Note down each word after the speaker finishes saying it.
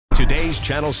Today's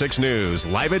Channel 6 News,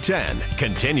 live at 10,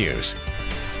 continues.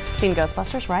 Seen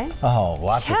Ghostbusters, right? Oh,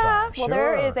 lots of times. Well,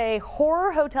 there is a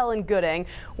horror hotel in Gooding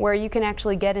where you can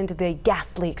actually get into the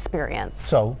ghastly experience.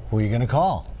 So, who are you going to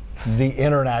call? The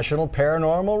International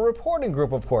Paranormal Reporting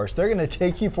Group, of course. They're going to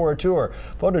take you for a tour.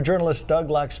 Photojournalist Doug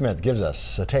Locksmith gives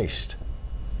us a taste.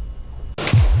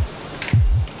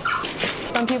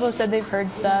 Some people have said they've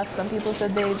heard stuff. Some people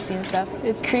said they've seen stuff.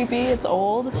 It's creepy. It's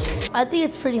old. I think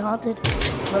it's pretty haunted.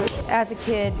 As a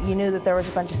kid, you knew that there was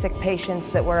a bunch of sick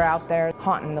patients that were out there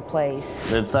haunting the place.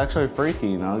 It's actually freaky,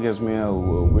 you know, it gives me a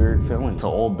weird feeling. It's an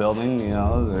old building, you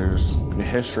know, there's a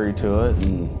history to it,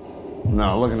 and, you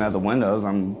know, looking at the windows,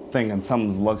 I'm thinking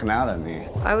someone's looking out at me.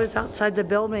 I was outside the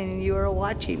building and you were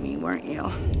watching me, weren't you?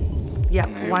 Yeah,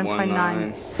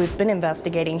 1.9. We've been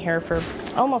investigating here for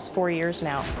almost 4 years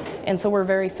now, and so we're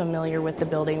very familiar with the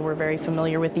building. We're very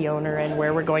familiar with the owner and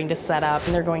where we're going to set up.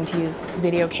 And they're going to use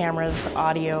video cameras,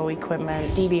 audio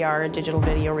equipment, DVR, a digital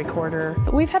video recorder.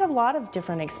 We've had a lot of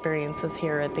different experiences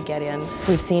here at the Get-In.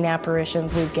 We've seen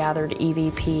apparitions, we've gathered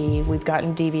EVP, we've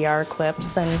gotten DVR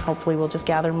clips, and hopefully we'll just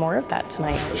gather more of that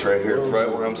tonight. It's right here, right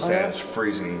where I'm standing. It's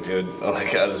freezing, dude.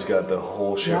 Like, I just got the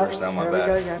whole shivers down my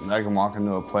back. I can walk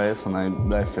into a place and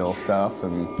I feel stuff,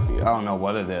 and I don't know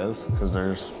what it is, because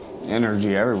there's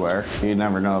energy everywhere. You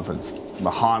never know if it's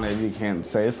haunted. You can't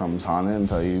say something's haunted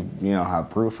until you have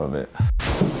proof of it.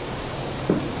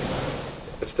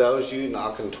 If that was you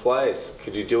knocking twice,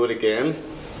 could you do it again?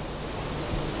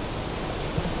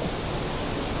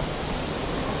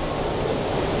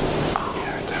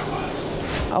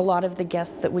 A lot of the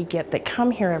guests that we get that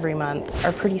come here every month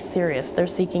are pretty serious. They're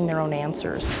seeking their own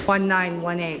answers.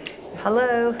 1918.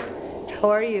 Hello. How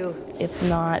are you? It's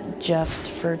not just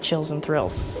for chills and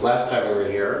thrills. Last time we were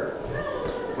here,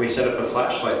 we set up a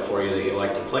flashlight for you that you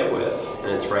like to play with,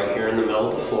 and it's right here in the middle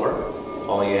of the floor.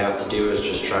 All you have to do is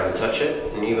just try to touch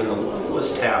it, and even the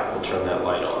littlest tap will turn that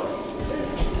light on.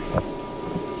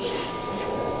 Yes.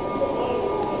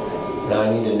 Now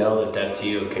I need to know that that's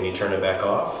you. Can you turn it back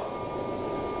off?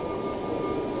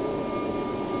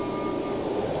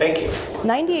 Thank you.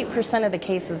 98% of the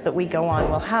cases that we go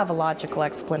on will have a logical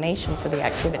explanation for the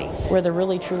activity. Where there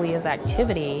really truly is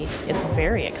activity, it's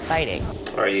very exciting.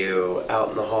 Are you out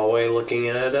in the hallway looking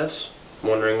at us,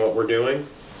 wondering what we're doing?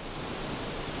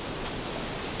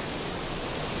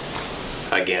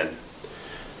 Again.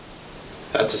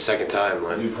 That's the second time,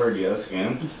 Lynn. You've heard yes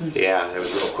again? Yeah, it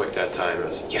was real quick that time. It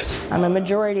was yes. A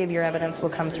majority of your evidence will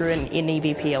come through in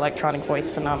EVP, electronic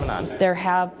voice phenomenon. There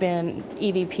have been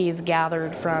EVPs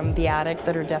gathered from the attic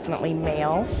that are definitely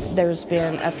male. There's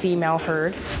been a female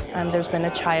heard. There's been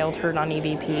a child heard on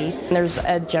EVP. And there's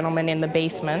a gentleman in the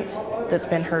basement that's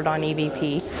been heard on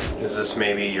EVP. Is this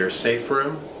maybe your safe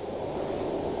room?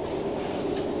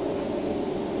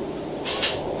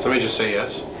 Somebody just say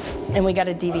yes. And we got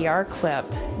a DVR clip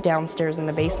downstairs in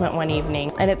the basement one evening,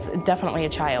 and it's definitely a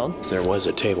child. There was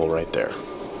a table right there,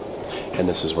 and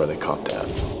this is where they caught that.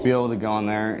 Be able to go in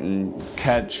there and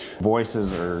catch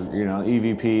voices or,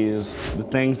 EVPs, the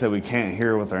things that we can't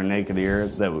hear with our naked ear,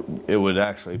 that it would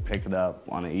actually pick it up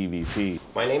on an EVP.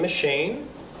 My name is Shane,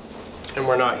 and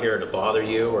we're not here to bother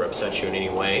you or upset you in any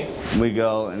way. We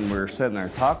go and we're sitting there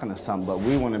talking to something, but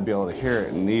we want to be able to hear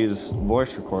it, and these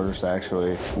voice recorders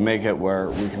actually make it where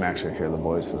we can actually hear the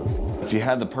voices. If you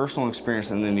had the personal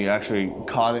experience and then you actually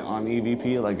caught it on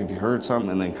EVP, like if you heard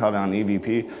something and then caught it on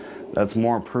EVP, that's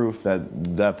more proof that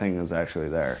that thing is actually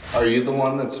there. Are you the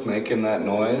one that's making that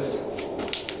noise?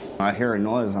 When I hear a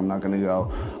noise, I'm not going to go,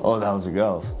 oh, that was a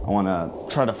ghost. I want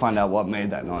to try to find out what made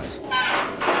that noise.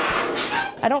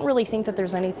 I don't really think that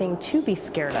there's anything to be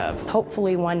scared of.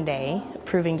 Hopefully one day,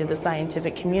 proving to the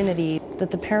scientific community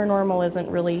that the paranormal isn't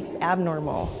really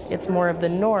abnormal. It's more of the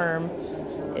norm.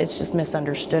 It's just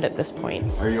misunderstood at this point.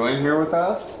 Are you in here with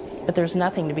us? But there's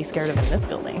nothing to be scared of in this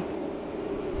building.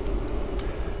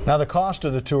 Now, the cost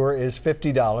of the tour is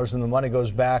 $50, and the money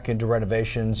goes back into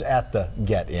renovations at the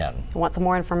Get-In. Want some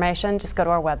more information? Just go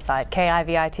to our website,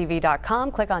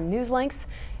 KIVITV.com. Click on News Links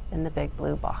in the big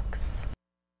blue box.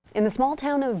 In the small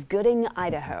town of Gooding,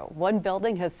 Idaho, one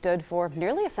building has stood for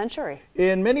nearly a century.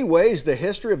 In many ways, the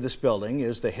history of this building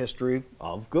is the history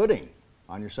of Gooding.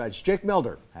 On your sides, Jake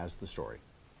Milder has the story.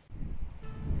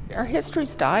 Our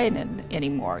history's dying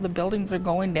anymore. The buildings are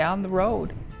going down the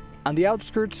road. On the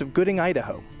outskirts of Gooding,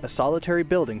 Idaho, a solitary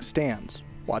building stands,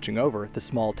 watching over the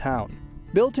small town.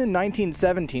 Built in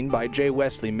 1917 by J.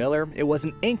 Wesley Miller, it was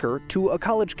an anchor to a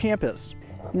college campus.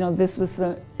 You know, this was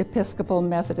the Episcopal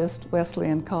Methodist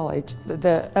Wesleyan College.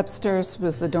 The upstairs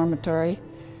was the dormitory,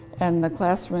 and the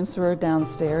classrooms were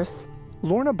downstairs.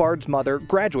 Lorna Bard's mother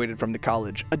graduated from the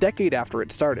college a decade after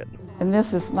it started. And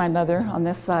this is my mother on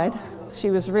this side. She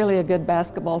was really a good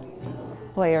basketball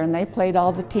player, and they played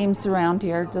all the teams around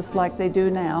here just like they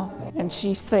do now. And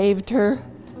she saved her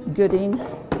Gooding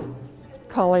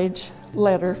College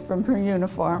letter from her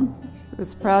uniform. She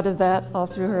was proud of that all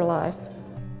through her life.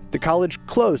 The college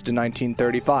closed in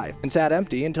 1935 and sat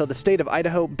empty until the state of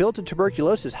Idaho built a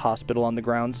tuberculosis hospital on the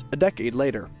grounds a decade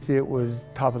later. It was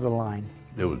top of the line.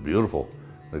 It was beautiful.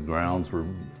 The grounds were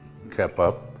kept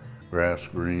up, grass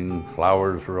green,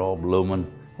 flowers were all blooming.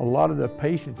 A lot of the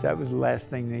patients, that was the last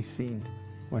thing they seen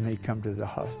when they come to the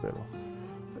hospital.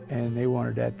 And they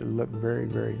wanted that to look very,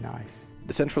 very nice.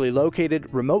 The centrally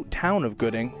located, remote town of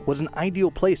Gooding was an ideal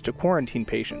place to quarantine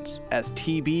patients, as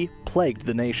TB plagued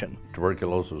the nation.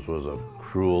 Tuberculosis was a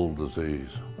cruel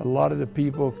disease. A lot of the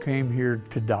people came here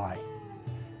to die,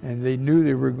 and they knew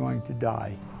they were going to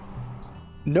die.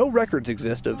 No records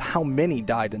exist of how many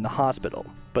died in the hospital,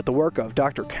 but the work of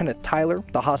Dr. Kenneth Tyler,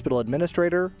 the hospital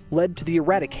administrator, led to the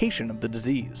eradication of the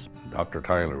disease. Dr.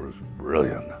 Tyler was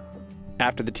brilliant.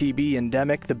 After the TB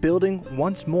endemic, the building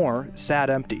once more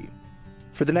sat empty.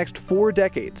 For the next 4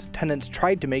 decades, tenants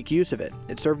tried to make use of it.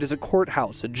 It served as a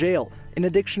courthouse, a jail, an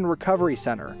addiction recovery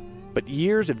center. But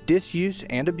years of disuse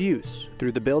and abuse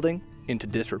threw the building into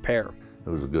disrepair. It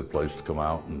was a good place to come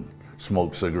out and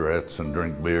smoke cigarettes and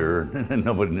drink beer, and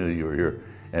nobody knew you were here.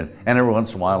 And every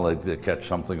once in a while they'd catch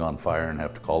something on fire and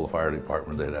have to call the fire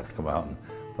department. They'd have to come out and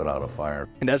put out a fire.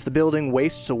 And as the building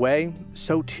wastes away,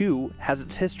 so too has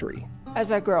its history.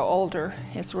 As I grow older,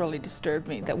 it's really disturbed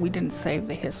me that we didn't save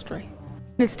the history.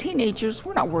 As teenagers,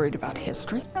 we're not worried about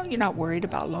history. No, you're not worried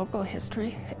about local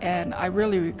history. And I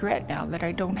really regret now that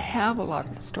I don't have a lot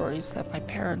of the stories that my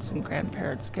parents and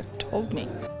grandparents could have told me.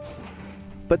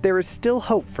 But there is still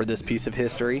hope for this piece of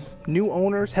history. New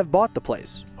owners have bought the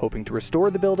place, hoping to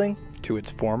restore the building to its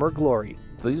former glory.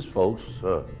 These folks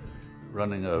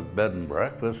running a bed and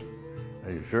breakfast,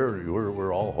 sure,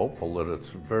 we're all hopeful that it's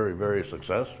very, very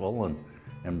successful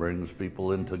and brings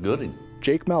people into Gooding.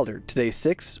 Jake Melder, Today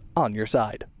 6 on your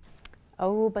side.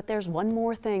 Oh, but there's one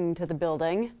more thing to the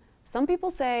building. Some people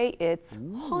say it's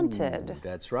haunted.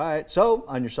 That's right. So,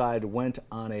 On Your Side went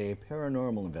on a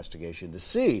paranormal investigation to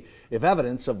see if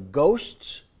evidence of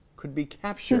ghosts could be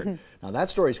captured. Now, that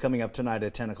story is coming up tonight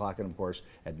at 10 o'clock and, of course,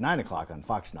 at 9 o'clock on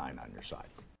Fox 9 On Your Side.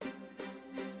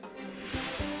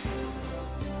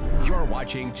 You're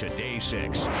watching Today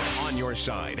 6 On Your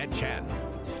Side at 10.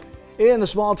 In the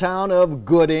small town of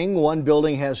Gooding, one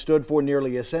building has stood for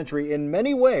nearly a century. In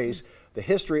many ways, the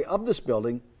history of this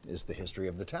building is the history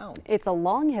of the town. It's a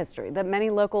long history that many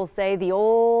locals say the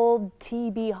old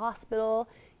TB hospital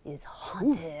is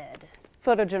haunted.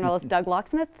 Photojournalist Doug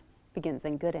Locksmith begins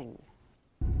in Gooding.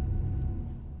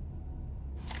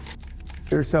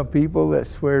 There's some people that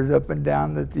swears up and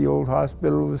down that the old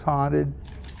hospital was haunted.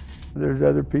 There's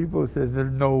other people that says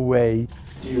there's no way.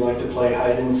 Do you like to play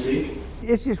hide and seek?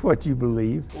 It's just what you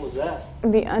believe. What was that?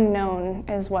 The unknown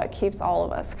is what keeps all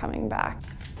of us coming back.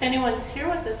 If anyone's here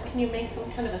with us, can you make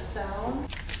some kind of a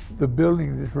sound? The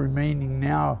building that's remaining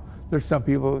now, there's some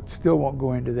people that still won't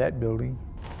go into that building.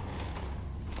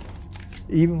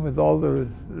 Even with all the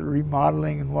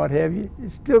remodeling and what have you,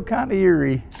 it's still kind of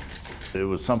eerie. It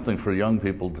was something for young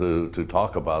people to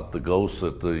talk about the ghosts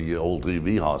at the old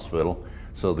TB hospital.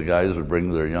 So the guys would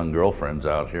bring their young girlfriends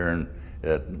out here and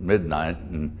at midnight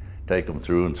and take them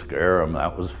through and scare them.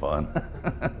 That was fun.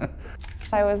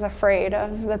 I was afraid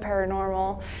of the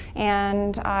paranormal,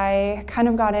 and I kind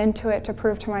of got into it to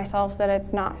prove to myself that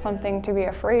it's not something to be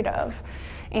afraid of,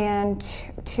 and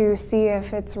to see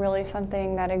if it's really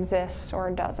something that exists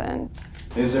or doesn't.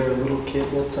 Is there a little kid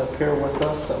that's up here with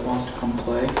us that wants to come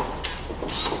play?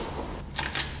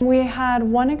 We had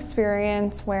one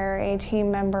experience where a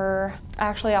team member,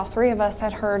 actually all 3 of us,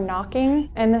 had heard knocking.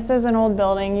 And this is an old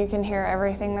building, you can hear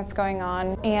everything that's going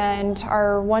on. And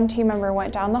our one team member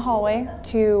went down the hallway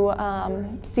to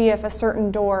see if a certain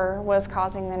door was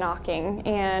causing the knocking.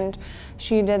 And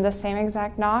she did the same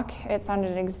exact knock. It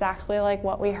sounded exactly like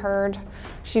what we heard.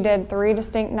 She did 3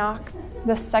 distinct knocks.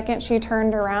 The second she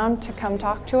turned around to come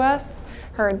talk to us,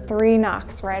 heard 3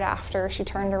 knocks right after she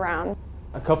turned around.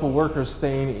 A couple workers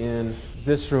staying in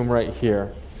this room right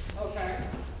here. Okay.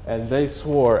 And they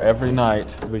swore every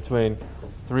night between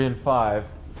 3 and 5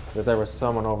 that there was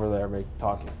someone over there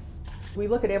talking. We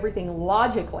look at everything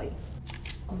logically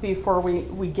before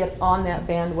we get on that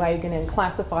bandwagon and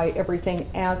classify everything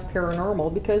as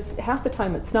paranormal, because half the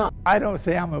time it's not. I don't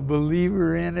say I'm a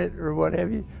believer in it or what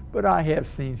have you, but I have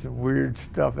seen some weird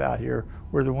stuff out here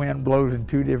where the wind blows in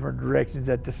 2 different directions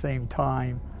at the same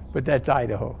time, but that's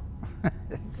Idaho.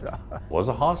 Was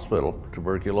a hospital.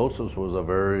 Tuberculosis was a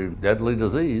very deadly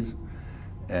disease,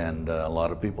 and a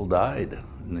lot of people died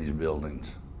in these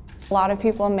buildings. A lot of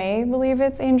people may believe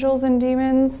it's angels and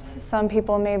demons. Some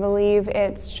people may believe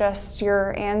it's just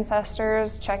your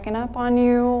ancestors checking up on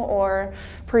you, or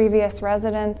previous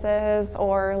residences,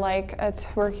 or like a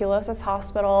tuberculosis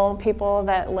hospital, people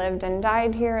that lived and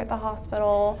died here at the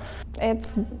hospital.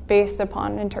 It's based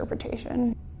upon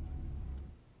interpretation.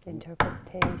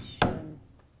 Interpretation.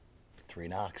 3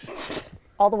 knocks.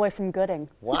 All the way from Gooding.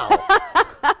 Wow.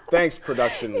 Thanks,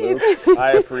 production, Luke.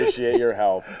 I appreciate your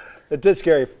help. It did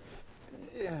scary.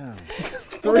 Yeah.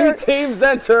 3 teams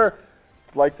enter,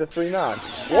 like the 3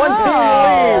 knocks. One team leaves.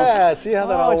 Yeah, see how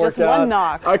that all worked just out? one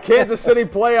knock. A Kansas City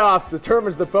playoff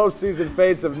determines the postseason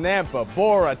fates of Nampa,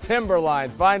 Bora,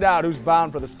 Timberline. Find out who's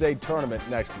bound for the state tournament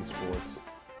next in sports.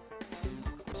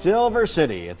 Silver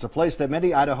City. It's a place that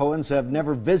many Idahoans have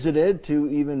never visited. To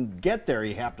even get there,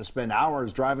 you have to spend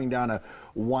hours driving down a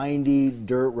windy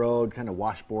dirt road, kind of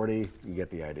washboardy. You get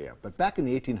the idea. But back in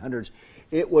the 1800s,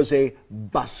 it was a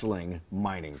bustling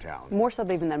mining town. More so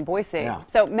even than Boise. Yeah.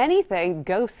 So many think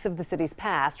ghosts of the city's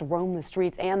past roam the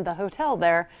streets and the hotel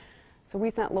there. So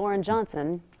we sent Lauren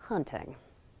Johnson hunting.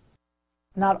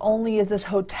 Not only is this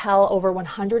hotel over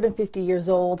 150 years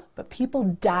old, but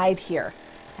people died here.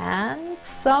 And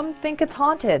some think it's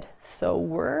haunted. So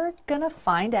we're gonna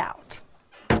find out.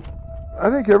 I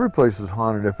think every place is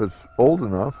haunted if it's old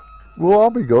enough. We'll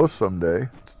all be ghosts someday.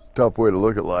 Tough way to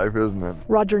look at life, isn't it?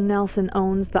 Roger Nelson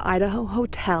owns the Idaho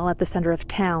Hotel at the center of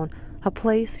town, a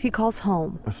place he calls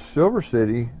home. Silver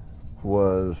City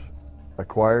was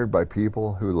acquired by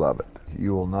people who love it.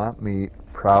 You will not meet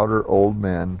prouder old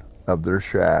men of their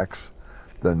shacks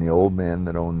than the old men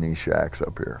that own these shacks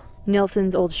up here.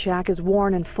 Nelson's old shack is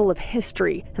worn and full of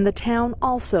history, and the town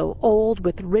also old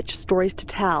with rich stories to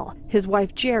tell. His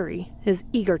wife Jerry is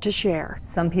eager to share.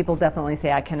 Some people definitely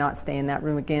say, I cannot stay in that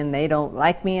room again. They don't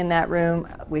like me in that room.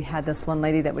 We had this one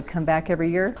lady that would come back every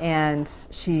year, and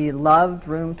she loved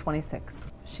room 26.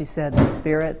 She said the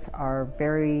spirits are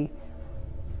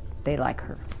they like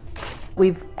her.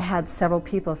 We've had several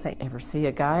people say, ever see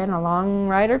a guy in a long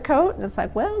rider coat? And it's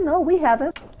like, well, no, we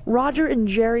haven't. Roger and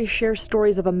Jerry share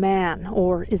stories of a man,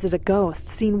 or is it a ghost,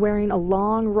 seen wearing a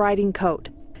long riding coat.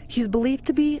 He's believed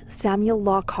to be Samuel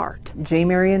Lockhart. J.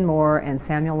 Marion Moore and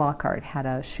Samuel Lockhart had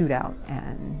a shootout,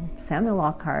 and Samuel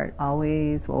Lockhart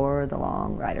always wore the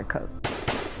long rider coat.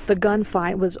 The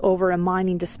gunfight was over a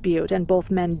mining dispute, and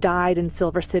both men died in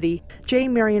Silver City. J.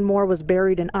 Marion Moore was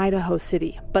buried in Idaho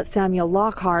City, but Samuel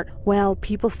Lockhart, well,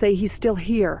 people say he's still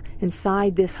here,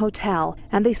 inside this hotel,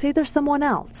 and they say there's someone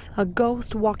else, a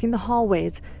ghost walking the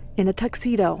hallways in a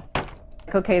tuxedo.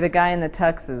 Okay, the guy in the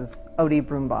tux is Odie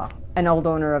Broombaugh, an old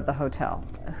owner of the hotel,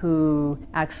 who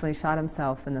actually shot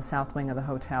himself in the south wing of the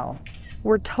hotel.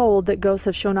 We're told that ghosts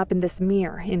have shown up in this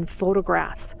mirror, in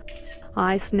photographs.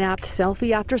 I snapped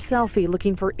selfie after selfie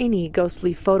looking for any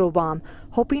ghostly photobomb,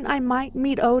 hoping I might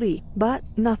meet Odie, but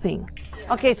nothing.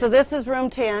 Okay, so this is room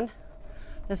 10.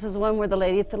 This is the one where the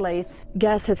lady at the lace.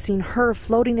 Guests have seen her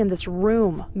floating in this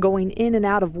room, going in and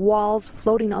out of walls,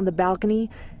 floating on the balcony,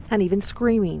 and even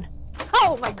screaming.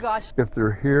 Oh my gosh. If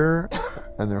they're here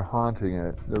and they're haunting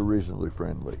it, they're reasonably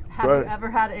friendly. Have you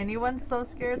ever had anyone so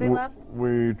scared they left?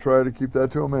 We try to keep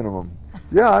that to a minimum.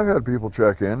 Yeah, I've had people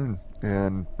check in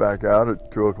and back out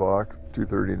at 2 o'clock,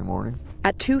 2:30 in the morning.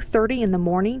 At 2:30 in the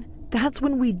morning, that's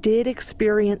when we did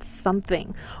experience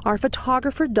something. Our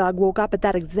photographer Doug woke up at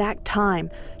that exact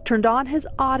time, turned on his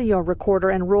audio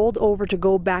recorder and rolled over to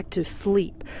go back to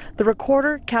sleep. The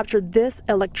recorder captured this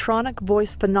electronic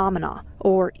voice phenomena,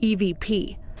 or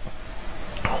EVP.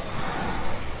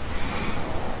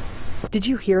 Did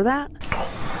you hear that?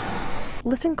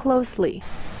 Listen closely.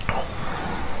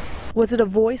 Was it a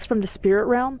voice from the spirit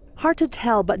realm? Hard to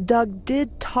tell, but Doug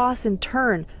did toss and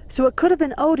turn, so it could have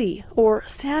been Odie, or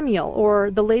Samuel, or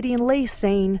the lady in lace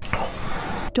saying,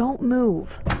 "Don't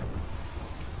move."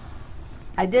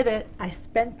 I did it. I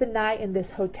spent the night in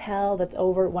this hotel that's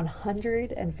over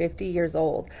 150 years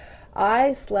old.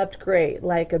 I slept great,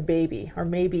 like a baby, or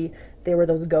maybe they were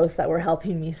those ghosts that were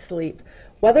helping me sleep.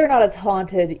 Whether or not it's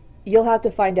haunted, you'll have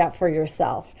to find out for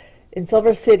yourself. In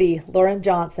Silver City, Lauren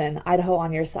Johnson, Idaho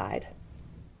on your side.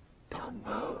 Don't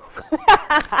move.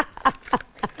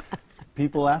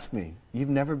 People ask me, you've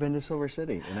never been to Silver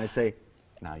City? And I say,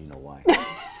 now you know why.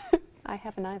 I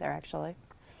haven't either, actually.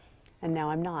 And now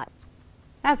I'm not.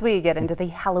 As we get into the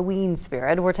Halloween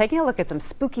spirit, we're taking a look at some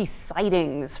spooky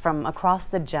sightings from across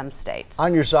the Gem State.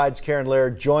 On your sides, Karen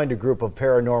Laird joined a group of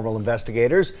paranormal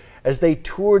investigators as they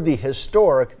toured the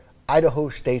historic Idaho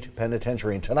State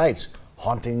Penitentiary in tonight's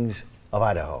Hauntings of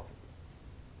Idaho.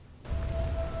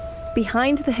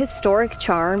 Behind the historic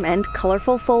charm and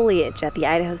colorful foliage at the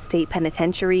Idaho State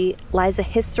Penitentiary lies a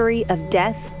history of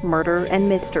death, murder, and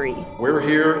mystery. We're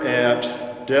here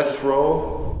at Death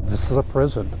Row. This is a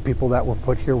prison. The people that were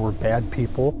put here were bad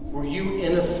people. Were you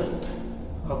innocent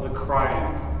of the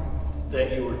crime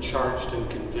that you were charged and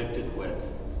convicted with?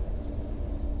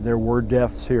 There were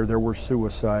deaths here, there were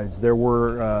suicides, there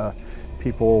were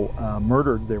people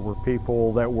murdered, there were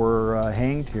people that were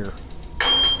hanged here.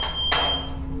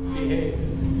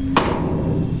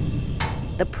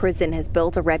 The prison has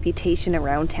built a reputation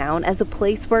around town as a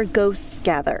place where ghosts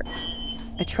gather,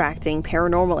 attracting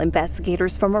paranormal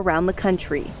investigators from around the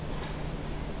country.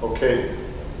 Okay,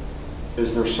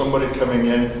 is there somebody coming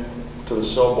in to the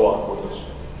cell block with us?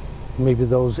 Maybe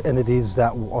those entities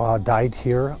that died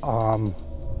here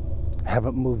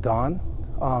haven't moved on.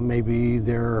 Maybe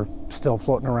they're still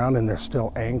floating around and they're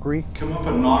still angry. Come up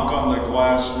and knock on the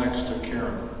glass next to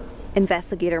Karen.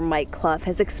 Investigator Mike Clough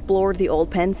has explored the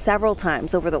old pen several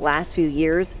times over the last few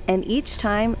years, and each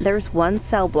time there's one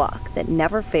cell block that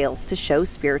never fails to show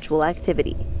spiritual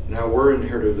activity. Now we're in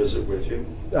here to visit with you.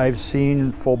 I've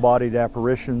seen full-bodied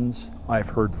apparitions, I've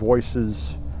heard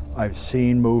voices, I've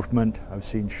seen movement, I've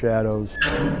seen shadows.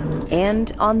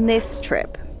 And on this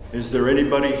trip, is there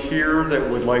anybody here that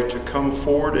would like to come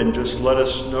forward and just let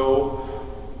us know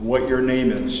what your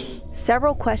name is?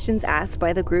 Several questions asked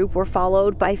by the group were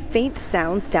followed by faint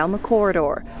sounds down the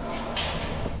corridor,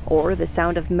 or the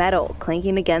sound of metal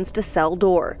clanking against a cell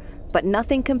door, but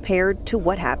nothing compared to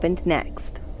what happened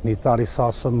next. He thought he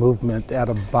saw some movement at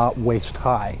about waist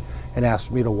high and asked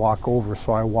me to walk over,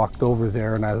 so I walked over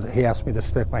there and he asked me to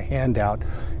stick my hand out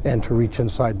and to reach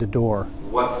inside the door.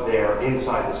 What's there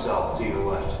inside the cell to your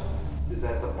left? Is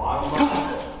that the bottom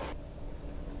of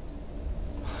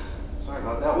it? Sorry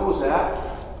about that, what was that?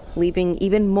 Leaving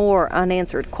even more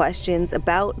unanswered questions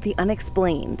about the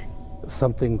unexplained.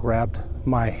 Something grabbed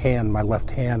my hand, my left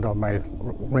hand on my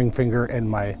ring finger and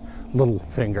my little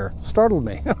finger. Startled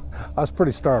me. I was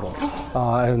pretty startled.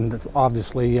 And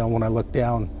obviously when I looked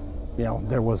down,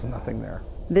 there was nothing there.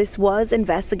 This was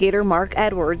investigator Mark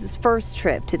Edwards' first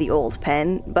trip to the old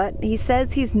pen, but he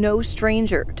says he's no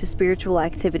stranger to spiritual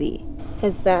activity.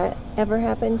 Has that ever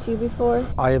happened to you before?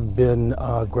 I have been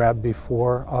grabbed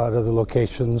before at other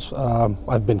locations.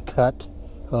 I've been cut.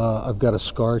 I've got a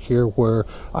scar here where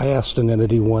I asked an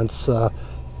entity once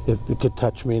if it could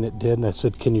touch me, and it did. And I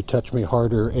said, "Can you touch me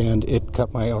harder?" And it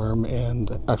cut my arm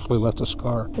and actually left a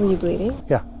scar. Were you bleeding?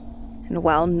 Yeah. And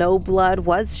while no blood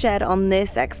was shed on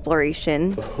this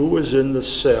exploration, who is in the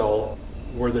cell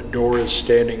where the door is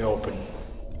standing open?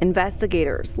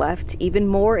 Investigators left even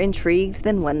more intrigued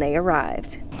than when they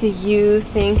arrived. Do you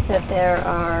think that there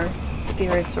are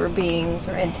spirits or beings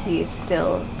or entities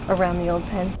still around the old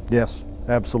pen? Yes,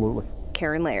 absolutely.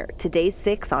 Karen Laird, today's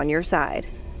 6 on your side.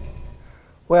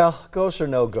 Well, ghosts or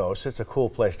no ghosts, it's a cool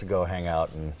place to go hang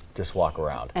out and just walk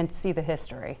around. And see the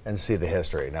history. And see the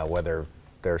history. Now, whether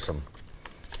there's some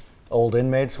old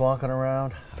inmates walking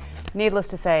around. Needless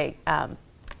to say,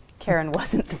 Karen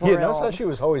wasn't thrilled. You notice how she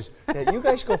was always, you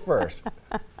guys go first,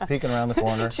 peeking around the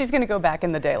corner. She's going to go back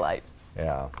in the daylight.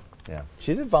 Yeah.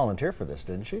 She did volunteer for this,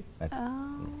 didn't she? I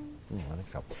think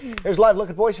so. Here's a live look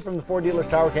at Boise from the Ford Dealers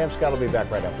Tower Camp. Scott will be back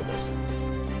right after this.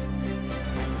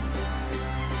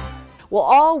 Well,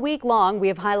 all week long, we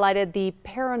have highlighted the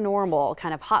paranormal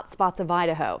kind of hot spots of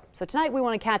Idaho. So tonight we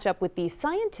want to catch up with the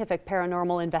Scientific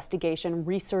Paranormal Investigation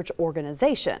Research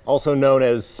Organization, also known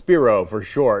as SPIRO for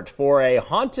short, for a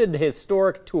haunted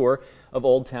historic tour of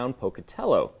Old Town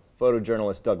Pocatello.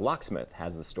 Photojournalist Doug Locksmith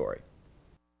has the story.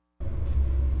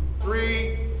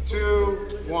 3,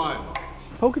 2, 1.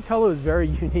 Pocatello is very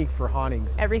unique for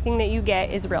hauntings. Everything that you get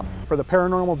is real. For the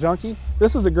paranormal junkie,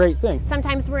 this is a great thing.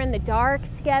 Sometimes we're in the dark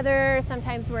together,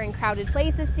 sometimes we're in crowded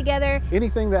places together.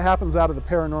 Anything that happens out of the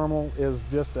paranormal is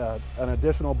just an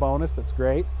additional bonus that's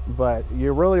great, but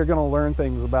you really are going to learn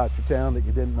things about your town that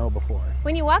you didn't know before.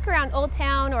 When you walk around Old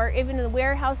Town or even in the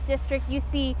warehouse district, you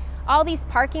see all these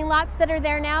parking lots that are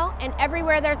there now, and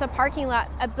everywhere there's a parking lot,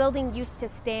 a building used to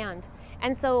stand.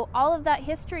 And so all of that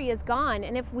history is gone,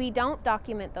 and if we don't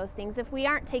document those things, if we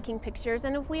aren't taking pictures,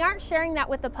 and if we aren't sharing that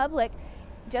with the public,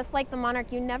 just like the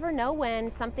Monarch, you never know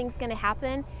when something's going to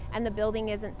happen and the building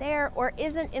isn't there or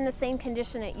isn't in the same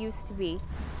condition it used to be.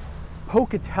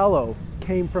 Pocatello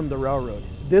came from the railroad.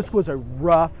 This was a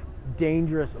rough,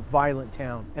 dangerous, violent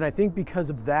town. And I think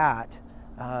because of that,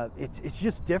 it's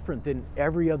just different than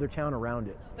every other town around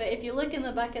it. But if you look in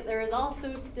the bucket, there is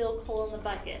also still coal in the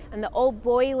bucket. And the old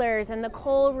boilers and the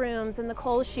coal rooms and the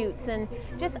coal chutes and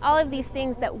just all of these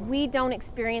things that we don't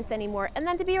experience anymore. And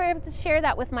then to be able to share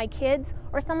that with my kids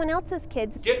or someone else's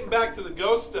kids. Getting back to the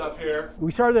ghost stuff here.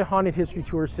 We started the Haunted History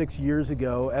Tour 6 years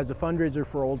ago as a fundraiser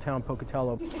for Old Town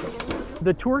Pocatello.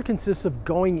 The tour consists of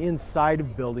going inside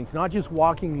of buildings, not just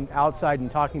walking outside and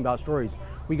talking about stories.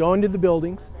 We go into the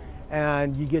buildings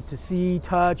and you get to see,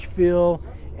 touch, feel,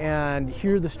 and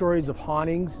hear the stories of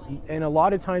hauntings. And a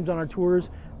lot of times on our tours,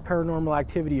 paranormal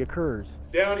activity occurs.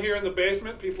 Down here in the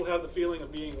basement, people have the feeling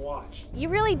of being watched. You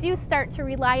really do start to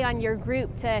rely on your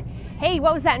group to, hey,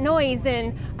 what was that noise?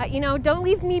 And, you know, don't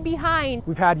leave me behind.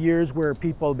 We've had years where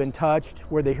people have been touched,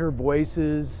 where they hear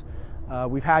voices.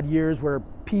 We've had years where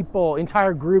people,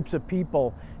 entire groups of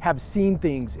people, have seen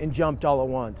things and jumped all at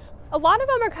once. A lot of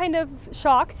them are kind of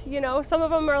shocked, you know. Some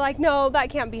of them are like, no, that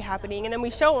can't be happening. And then we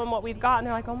show them what we've got and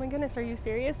they're like, oh my goodness, are you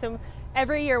serious? And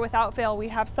every year without fail, we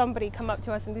have somebody come up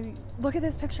to us and be, look at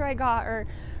this picture I got,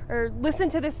 or listen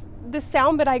to this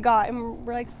sound bit I got. And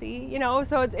we're like, see, you know,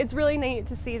 so it's really neat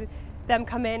to see them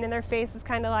come in and their face is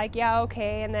kind of like, yeah,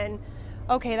 okay. And then,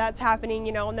 okay, that's happening,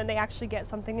 you know, and then they actually get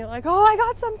something and they're like, oh, I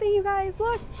got something, you guys,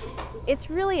 look. It's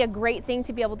really a great thing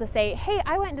to be able to say, hey,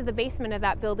 I went into the basement of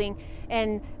that building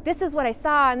and this is what I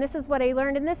saw and this is what I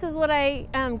learned and this is what I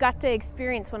got to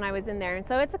experience when I was in there. And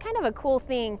so it's a kind of a cool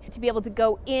thing to be able to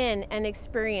go in and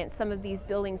experience some of these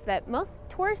buildings that most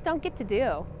tourists don't get to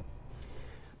do.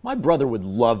 My brother would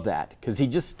love that because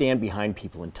he'd just stand behind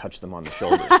people and touch them on the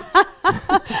shoulder.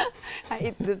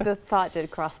 The thought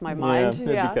did cross my mind. Yeah,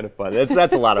 it'd be kind of fun.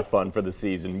 That's a lot of fun for the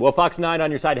season. Well, Fox 9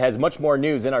 on your side has much more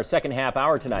news in our second half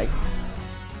hour tonight.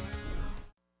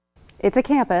 It's a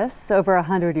campus over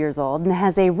 100 years old and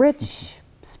has a rich,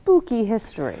 spooky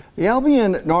history. The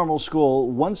Albion Normal School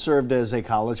once served as a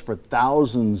college for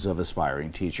thousands of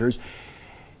aspiring teachers.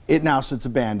 It now sits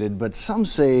abandoned, but some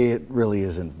say it really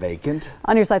isn't vacant.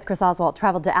 On your side's Chris Oswald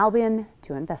traveled to Albion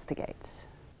to investigate.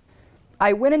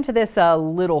 I went into this a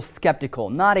little skeptical,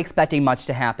 not expecting much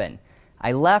to happen.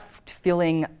 I left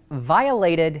feeling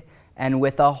violated and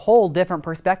with a whole different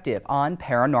perspective on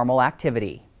paranormal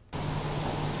activity.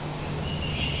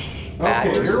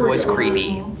 That was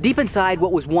creepy. Deep inside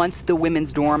what was once the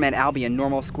women's dorm at Albion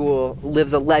Normal School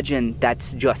lives a legend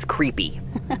that's just creepy.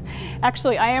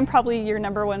 Actually, I am probably your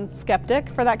 #1 skeptic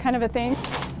for that kind of a thing,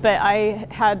 but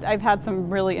I've had some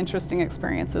really interesting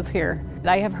experiences here.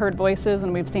 I have heard voices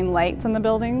and we've seen lights in the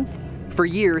buildings. For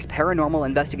years, paranormal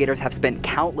investigators have spent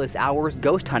countless hours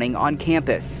ghost hunting on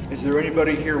campus. Is there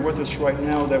anybody here with us right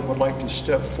now that would like to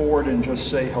step forward and just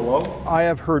say hello? I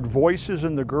have heard voices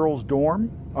in the girls'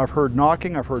 dorm. I've heard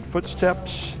knocking, I've heard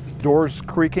footsteps, doors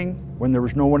creaking when there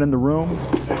was no one in the room.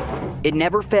 It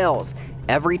never fails.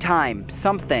 Every time,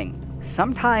 something,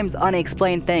 sometimes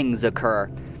unexplained things occur.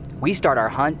 We start our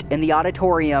hunt in the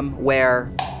auditorium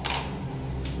where...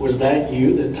 Was that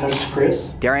you that touched Chris?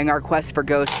 During our quest for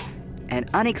ghosts, an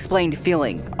unexplained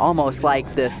feeling, almost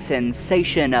like the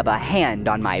sensation of a hand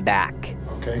on my back.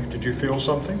 Okay, did you feel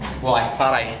something? Well, I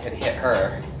thought I had hit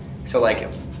her. So like,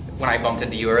 when I bumped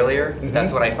into you earlier,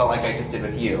 that's what I felt like I just did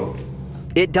with you.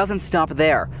 It doesn't stop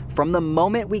there. From the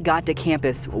moment we got to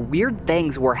campus, weird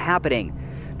things were happening.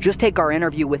 Just take our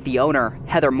interview with the owner,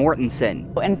 Heather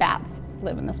Mortensen. And bats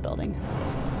live in this building.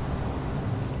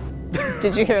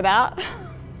 Did you hear that?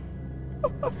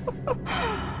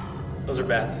 Those are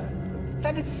bats.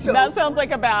 That is so... That sounds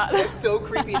like a bat. That's so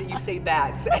creepy that you say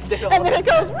bats. And then it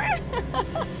goes...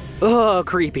 Oh,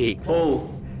 creepy. Oh.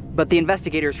 But the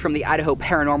investigators from the Idaho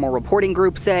Paranormal Reporting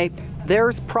Group say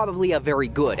there's probably a very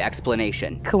good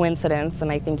explanation. Coincidence,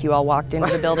 and I think you all walked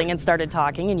into the building and started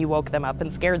talking and you woke them up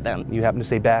and scared them. You happen to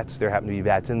say bats, there happen to be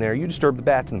bats in there, you disturbed the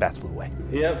bats and the bats flew away.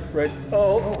 Yep, right.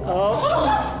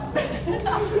 Oh.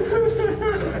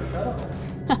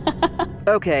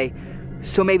 Okay,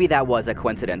 so maybe that was a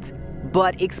coincidence.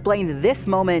 But explain this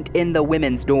moment in the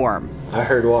women's dorm. I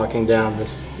heard walking down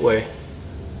this way.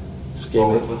 Just gave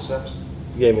me the footsteps?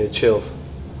 Gave me the chills.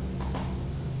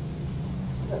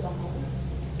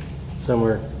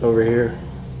 Somewhere over here.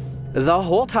 The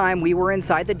whole time we were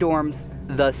inside the dorms,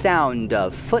 the sound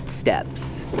of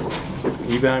footsteps.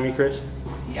 You behind me, Chris?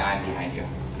 Yeah, I'm behind you.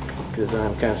 Because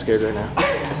I'm kind of scared right now.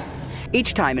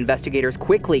 Each time, investigators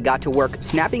quickly got to work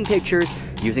snapping pictures,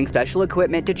 using special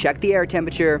equipment to check the air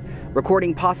temperature,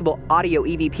 recording possible audio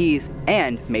EVPs,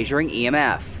 and measuring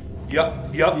EMF.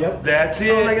 Yep, that's it.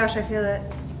 Oh my gosh, I feel it.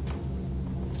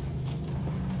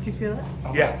 Do you feel it?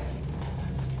 Yeah.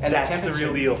 And that's the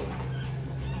real deal.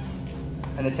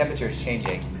 And the temperature is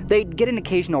changing. They'd get an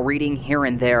occasional reading here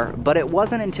and there, but it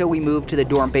wasn't until we moved to the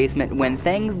dorm basement when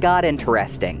things got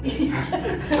interesting.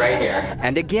 Right here.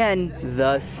 And again,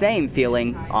 the same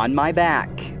feeling on my back.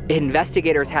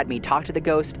 Investigators had me talk to the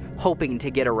ghost, hoping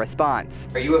to get a response.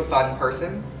 Are you a fun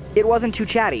person? It wasn't too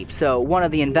chatty, so one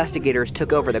of the investigators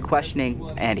took over the questioning,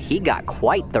 and he got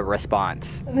quite the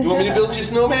response. You want me to build you a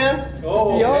snowman?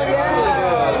 Oh,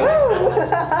 yeah!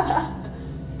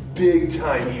 Big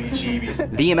time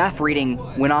heebie-jeebies. The EMF reading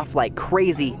went off like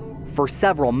crazy for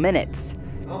several minutes.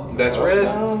 That's red.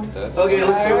 Okay,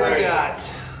 let's see what I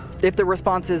got. If the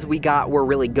responses we got were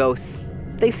really ghosts,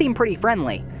 they seem pretty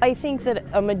friendly. I think that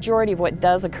a majority of what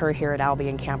does occur here at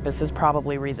Albion campus is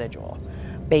probably residual,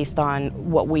 based on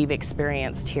what we've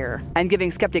experienced here. And giving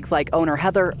skeptics like owner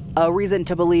Heather a reason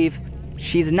to believe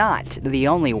she's not the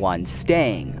only one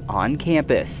staying on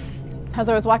campus. As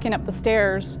I was walking up the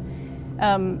stairs,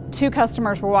 2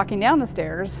 customers were walking down the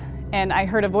stairs, and I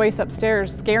heard a voice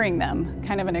upstairs scaring them,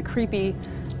 kind of in a creepy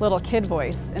little kid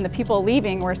voice. And the people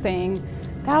leaving were saying,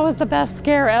 "That was the best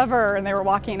scare ever," and they were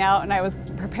walking out, and I was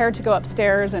prepared to go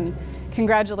upstairs and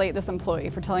congratulate this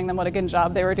employee for telling them what a good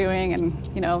job they were doing and,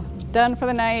 you know, done for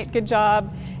the night, good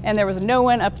job. And there was no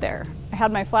one up there. I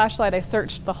had my flashlight, I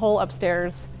searched the whole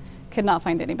upstairs, could not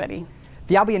find anybody.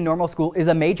 The Albion Normal School is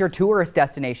a major tourist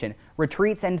destination.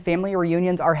 Retreats and family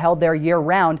reunions are held there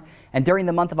year-round, and during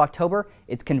the month of October,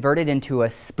 it's converted into a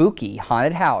spooky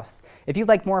haunted house. If you'd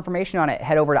like more information on it,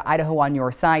 head over to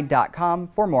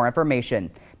IdahoOnYourSide.com for more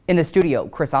information. In the studio,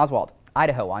 Chris Oswald,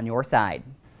 Idaho on Your Side.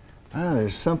 Oh,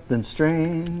 there's something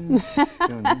strange.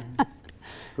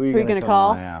 Who are you going to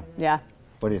call? Yeah.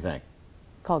 What do you think?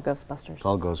 Call Ghostbusters.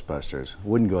 Call Ghostbusters.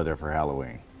 Wouldn't go there for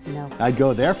Halloween. No. I'd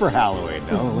go there for Halloween.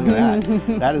 No, look at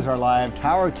that. That is our live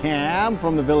tower cam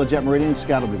from the Village at Meridian.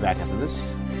 Scott will be back after this.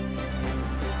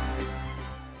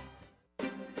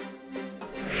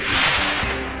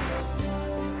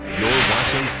 You're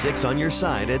watching 6 on Your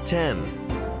Side at 10.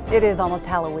 It is almost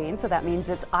Halloween, so that means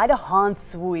it's Idaho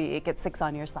Haunts Week at 6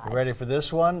 on Your Side. Ready for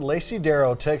this one? Lacey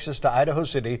Darrow takes us to Idaho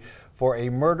City for a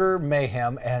murder,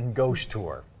 mayhem, and ghost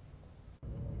tour.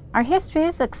 Our history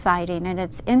is exciting and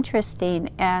it's interesting,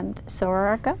 and so are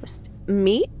our ghosts.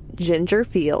 Meet Ginger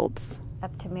Fields.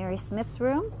 Up to Mary Smith's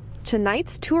room.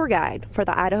 Tonight's tour guide for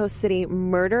the Idaho City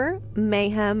Murder,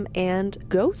 Mayhem, and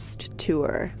Ghost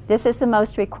Tour. This is the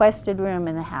most requested room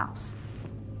in the house.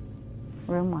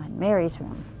 Room 1, Mary's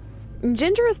room.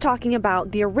 Ginger is talking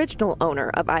about the original owner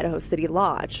of Idaho City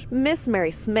Lodge, Miss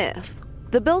Mary Smith.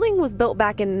 The building was built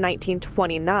back in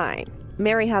 1929.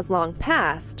 Mary has long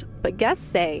passed, but guests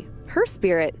say her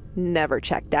spirit never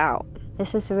checked out.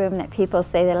 This is the room that people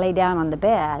say they lay down on the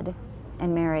bed,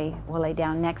 and Mary will lay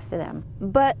down next to them.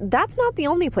 But that's not the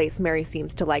only place Mary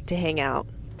seems to like to hang out.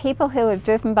 People who have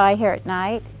driven by here at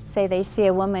night say they see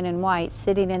a woman in white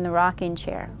sitting in the rocking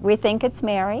chair. We think it's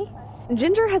Mary.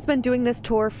 Ginger has been doing this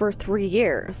tour for 3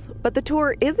 years, but the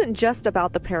tour isn't just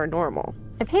about the paranormal.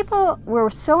 The people were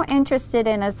so interested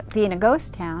in us being a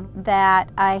ghost town that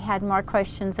I had more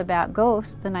questions about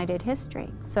ghosts than I did history.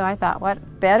 So I thought,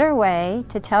 what better way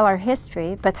to tell our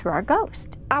history but through our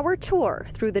ghost? Our tour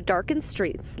through the darkened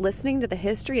streets, listening to the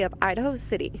history of Idaho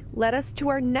City, led us to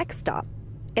our next stop,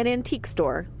 an antique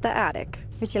store, the Attic.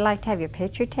 Would you like to have your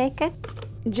picture taken?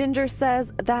 Ginger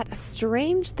says that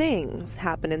strange things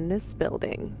happen in this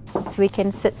building. We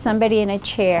can sit somebody in a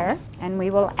chair and we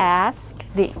will ask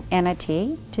the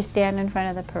entity to stand in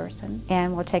front of the person,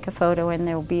 and we'll take a photo and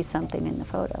there will be something in the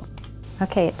photo.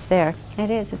 Okay, it's there. It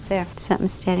is, it's there. Something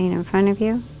standing in front of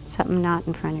you, something not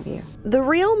in front of you. The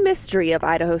real mystery of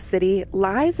Idaho City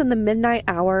lies in the midnight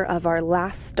hour of our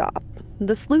last stop,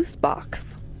 the sluice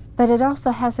box. But it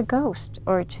also has a ghost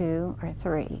or 2 or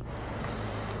 3.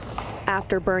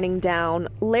 After burning down,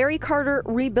 Larry Carter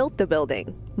rebuilt the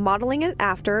building, modeling it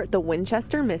after the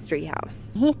Winchester Mystery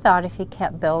House. He thought if he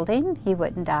kept building, he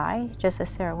wouldn't die, just as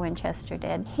Sarah Winchester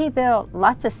did. He built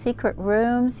lots of secret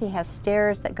rooms. He has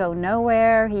stairs that go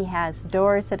nowhere. He has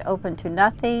doors that open to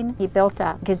nothing. He built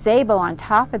a gazebo on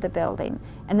top of the building.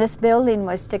 And this building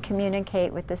was to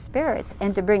communicate with the spirits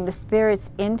and to bring the spirits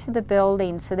into the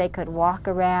building so they could walk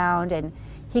around and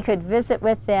he could visit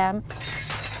with them.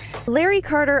 Larry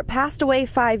Carter passed away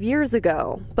 5 years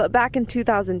ago, but back in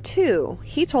 2002,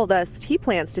 he told us he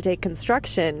plans to take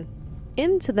construction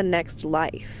into the next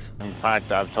life. In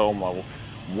fact, I've told my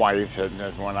wife that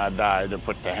when I die to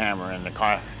put the hammer in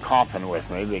the coffin with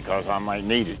me because I might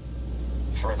need it.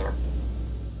 Further.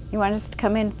 You want us to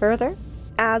come in further?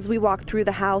 As we walked through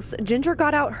the house, Ginger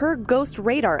got out her Ghost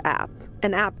Radar app,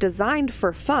 an app designed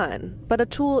for fun, but a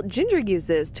tool Ginger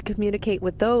uses to communicate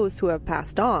with those who have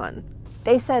passed on.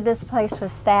 They said this place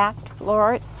was stacked,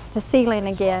 floor to ceiling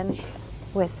again,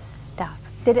 with stuff.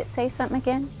 Did it say something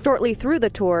again? Shortly through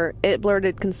the tour, it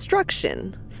blurted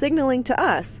construction, signaling to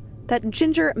us that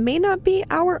Ginger may not be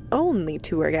our only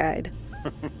tour guide.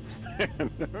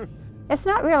 It's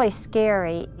not really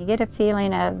scary. You get a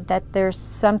feeling of that there's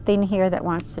something here that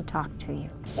wants to talk to you.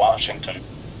 Washington.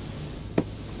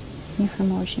 You're from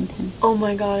Washington. Oh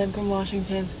my God, I'm from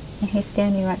Washington. And he's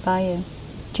standing right by you.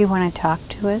 Do you want to talk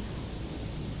to us?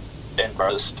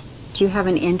 Interest. Do you have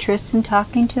an interest in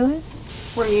talking to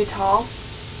us? Were you tall?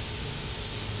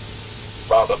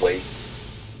 Probably.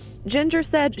 Ginger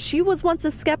said she was once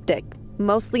a skeptic,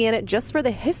 mostly in it just for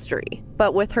the history.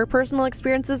 But with her personal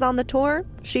experiences on the tour,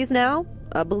 she's now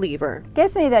a believer.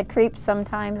 Gives me the creeps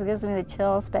sometimes, gives me the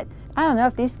chills, but I don't know,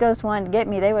 if these ghosts wanted to get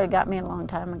me, they would have got me a long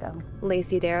time ago.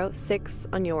 Lacey Darrow, 6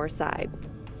 on your side.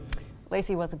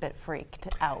 Lacey was a bit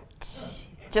freaked out.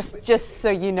 Just so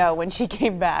you know, when she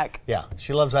came back. Yeah,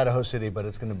 she loves Idaho City, but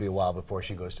it's going to be a while before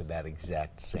she goes to that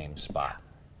exact same spot.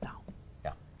 No.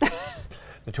 Yeah.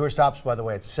 The tour stops, by the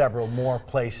way, at several more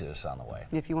places on the way.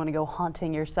 If you want to go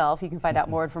haunting yourself, you can find out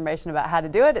more information about how to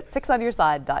do it at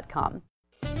 6onyourside.com.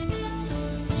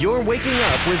 You're waking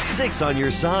up with 6 on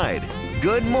your side.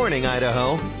 Good morning,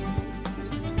 Idaho.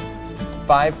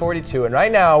 5:42, and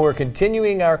right now we're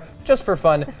continuing our Just for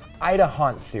Fun Ida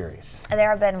Haunt series.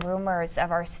 There have been rumors of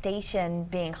our station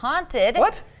being haunted.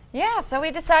 What? Yeah, so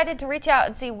we decided to reach out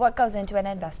and see what goes into an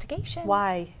investigation.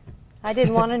 Why? I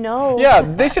didn't want to know. Yeah,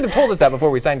 they should have told us that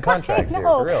before we signed contracts here,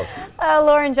 for real.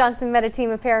 Lauren Johnson met a team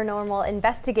of paranormal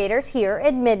investigators here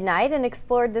at midnight and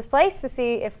explored this place to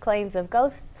see if claims of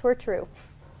ghosts were true.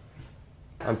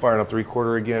 I'm firing up the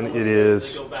recorder again. It is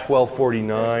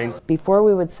 12:49. Before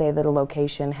we would say that a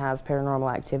location has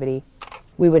paranormal activity,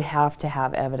 we would have to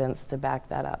have evidence to back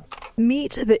that up.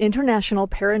 Meet the International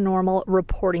Paranormal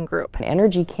Reporting Group.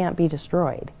 Energy can't be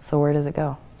destroyed, so where does it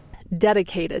go?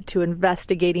 Dedicated to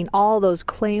investigating all those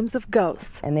claims of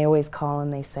ghosts. And they always call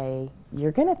and they say,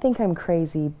 you're going to think I'm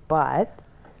crazy, but...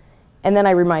 And then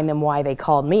I remind them why they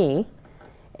called me,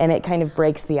 and it kind of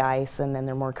breaks the ice, and then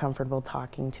they're more comfortable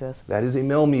talking to us. That is a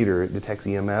millimeter. It detects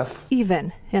EMF.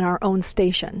 Even in our own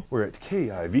station. We're at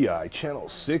KIVI Channel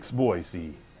 6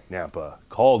 Boise, Nampa,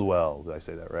 Caldwell. Did I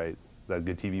say that right? Is that a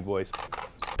good TV voice?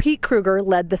 Pete Kruger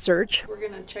led the search. We're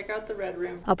going to check out the Red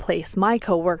Room. A place my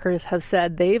coworkers have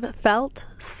said they've felt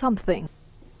something.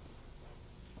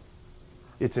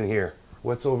 It's in here.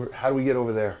 What's over? How do we get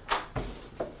over there?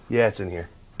 Yeah, it's in here.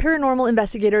 Paranormal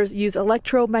investigators use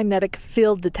electromagnetic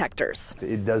field detectors.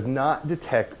 It does not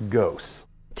detect ghosts.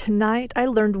 Tonight I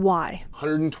learned why.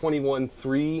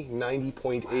 121.3,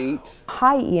 90.8.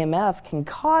 High EMF can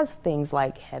cause things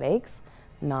like headaches,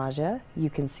 nausea,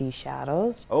 you can see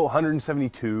shadows. Oh,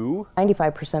 172.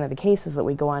 95% of the cases that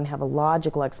we go on have a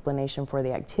logical explanation for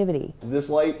the activity. This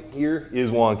light here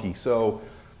is wonky, so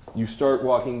you start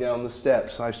walking down the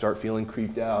steps, I start feeling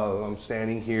creeped out. I'm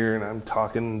standing here and I'm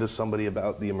talking to somebody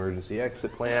about the emergency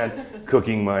exit plan,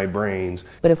 cooking my brains.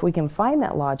 But if we can find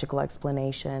that logical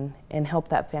explanation and help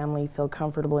that family feel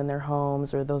comfortable in their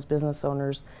homes, or those business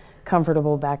owners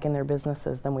comfortable back in their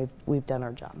businesses, then we've done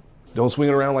our job. Don't swing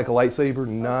it around like a lightsaber,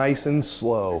 nice and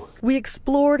slow. We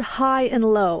explored high and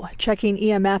low, checking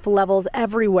EMF levels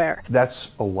everywhere.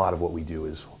 That's a lot of what we do,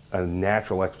 is a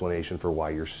natural explanation for why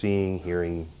you're seeing,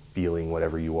 hearing, feeling,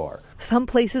 whatever you are. Some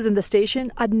places in the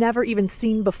station I'd never even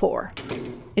seen before.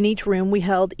 In each room we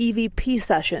held EVP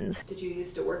sessions. Did you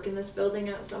used to work in this building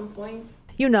at some point?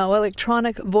 You know,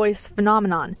 electronic voice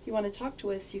phenomenon. If you want to talk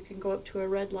to us, you can go up to a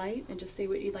red light and just say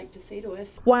what you'd like to say to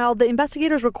us. While the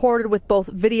investigators recorded with both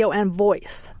video and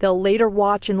voice, they'll later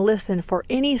watch and listen for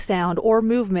any sound or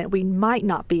movement we might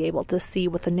not be able to see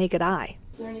with the naked eye.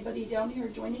 Is there anybody down here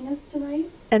joining us tonight?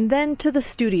 And then to the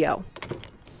studio.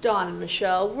 Dawn and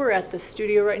Michelle, we're at the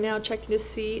studio right now checking to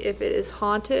see if it is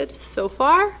haunted. So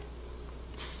far,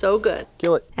 so good.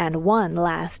 Kill it. And one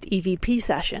last EVP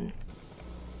session.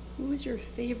 Who is your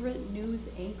favorite news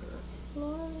anchor?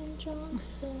 Lauren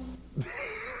Johnson.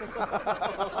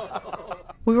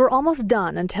 We were almost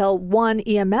done until one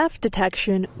EMF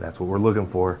detection. That's what we're looking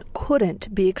for.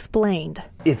 Couldn't be explained.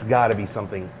 It's got to be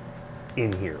something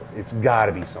in here. It's got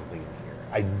to be something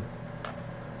in here.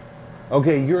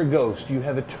 Okay, you're a ghost. You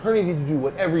have eternity to do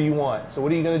whatever you want. So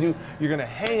what are you going to do? You're going to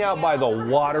hang out by the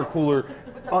water cooler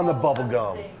on the bubble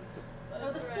gum.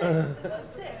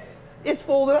 It's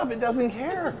folded up. It doesn't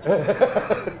care.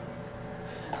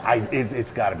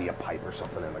 It's got to be a pipe or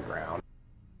something in the ground.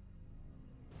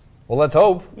 Well, let's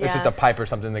hope it's just a pipe or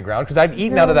something in the ground, because I've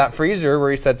eaten out of that freezer where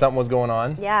he said something was going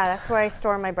on. Yeah, that's where I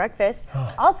store my breakfast.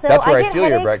 Also, that's where I get steal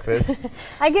your headaches. breakfast.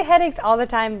 I get headaches all the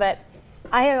time, but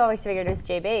I have always figured it was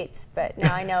Jay Bates, but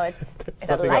now I know it's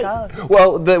the lights.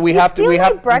 Well, we have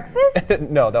to. Breakfast?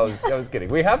 No, that was kidding.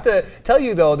 We have to tell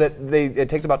you though that it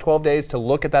takes about 12 days to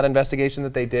look at that investigation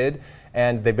that they did,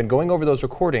 and they've been going over those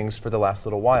recordings for the last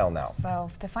little while now. So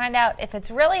to find out if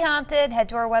it's really haunted, head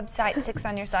to our website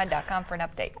 6onyourside.com for an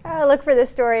update. Look for this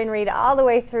story and read all the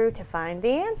way through to find the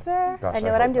answer. Gosh, I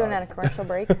know what I'm doing on a commercial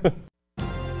break.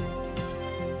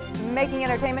 Making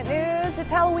entertainment news, it's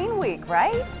Halloween week,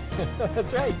 right?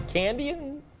 That's right. Candy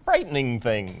and frightening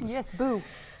things. Yes, boo.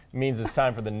 Means it's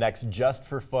time for the next Just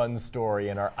for Fun story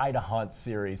in our Idaho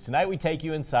series. Tonight we take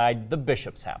you inside the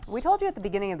Bishop's house. We told you at the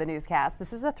beginning of the newscast,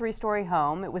 this is a 3-story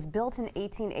home. It was built in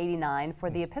 1889 for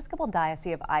the Episcopal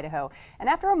Diocese of Idaho. And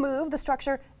after a move, the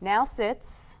structure now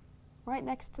sits right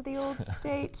next to the old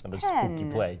state Another pen.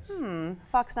 spooky place.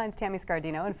 Fox 9's Tammy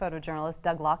Scardino and photojournalist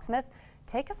Doug Locksmith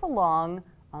take us along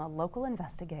on a local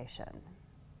investigation.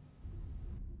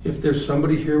 If there's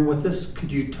somebody here with us,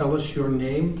 could you tell us your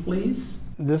name, please?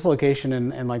 This location,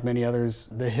 and like many others,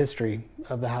 the history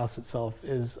of the house itself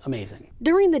is amazing.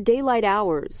 During the daylight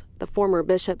hours, the former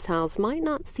bishop's house might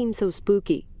not seem so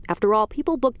spooky. After all,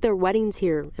 people book their weddings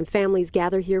here, and families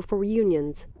gather here for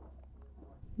reunions.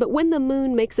 But when the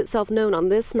moon makes itself known on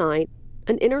this night,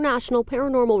 an international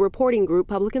paranormal reporting group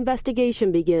public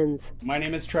investigation begins. My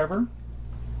name is Trevor.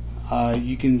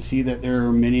 You can see that there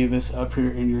are many of us up here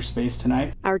in your space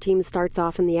tonight. Our team starts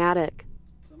off in the attic,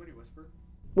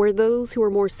 where those who are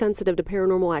more sensitive to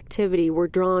paranormal activity were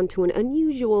drawn to an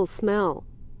unusual smell.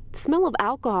 The smell of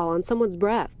alcohol on someone's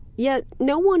breath. Yet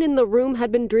no one in the room had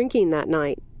been drinking that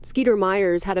night. Skeeter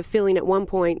Myers had a feeling at one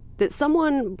point that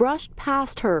someone brushed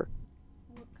past her.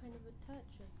 What kind of a touch?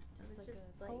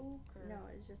 No,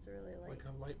 it's just really light. Like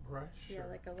a light brush? Yeah,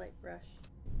 like a light brush.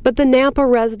 But the Nampa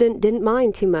resident didn't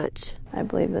mind too much. I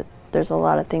believe that there's a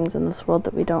lot of things in this world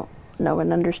that we don't know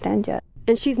and understand yet.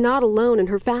 And she's not alone in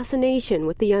her fascination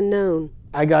with the unknown.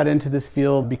 I got into this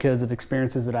field because of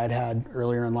experiences that I'd had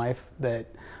earlier in life that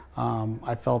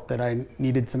I felt that I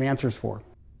needed some answers for.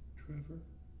 Trevor?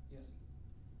 Yes.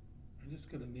 I just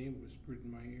got a name whispered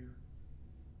in my ear.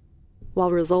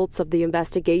 While results of the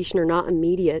investigation are not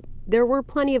immediate, there were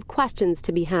plenty of questions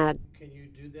to be had. Can you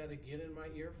do that again in my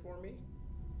ear for me?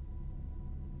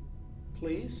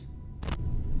 Please?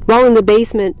 While in the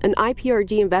basement, an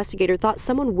IPRG investigator thought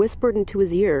someone whispered into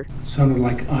his ear. Sounded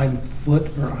like I'm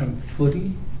foot or I'm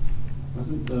footy.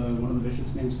 Wasn't one of the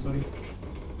bishop's names Footy?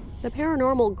 The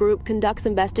paranormal group conducts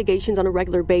investigations on a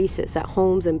regular basis at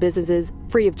homes and businesses,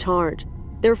 free of charge.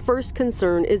 Their first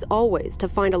concern is always to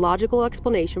find a logical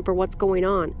explanation for what's going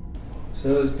on.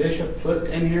 So is Bishop Foot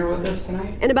in here with us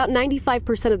tonight? And about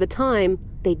 95% of the time,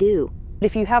 they do.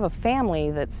 If you have a family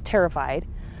that's terrified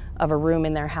of a room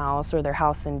in their house or their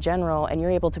house in general, and you're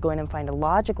able to go in and find a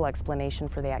logical explanation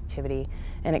for the activity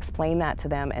and explain that to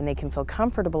them, and they can feel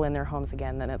comfortable in their homes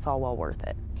again, then it's all well worth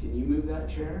it. Can you move that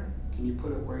chair? Can you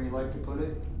put it where you like to put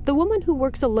it? The woman who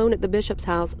works alone at the bishop's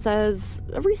house says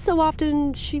every so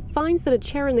often she finds that a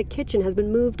chair in the kitchen has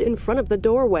been moved in front of the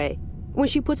doorway. When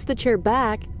she puts the chair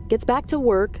back, gets back to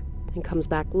work, and comes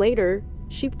back later,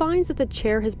 she finds that the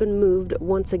chair has been moved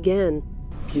once again.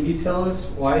 Can you tell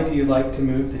us why do you like to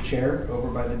move the chair over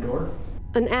by the door?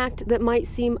 An act that might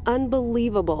seem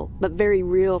unbelievable, but very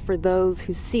real for those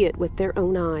who see it with their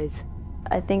own eyes.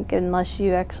 I think unless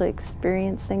you actually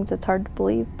experience things, it's hard to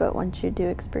believe, but once you do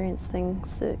experience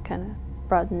things, it kind of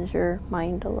broadens your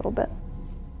mind a little bit.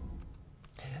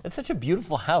 It's such a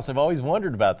beautiful house. I've always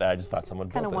wondered about that. I just thought someone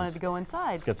Kind of built wanted this. to go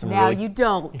inside. It's got some now really... you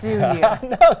don't, do you?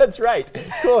 No, that's right.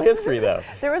 Cool history, though.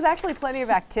 There was actually plenty of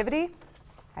activity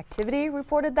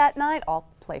reported that night, all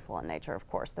playful in nature, of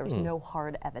course. There was no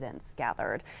hard evidence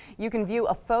gathered. You can view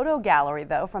a photo gallery,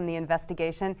 though, from the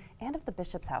investigation and of the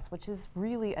bishop's house, which is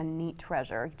really a neat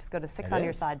treasure. You just go to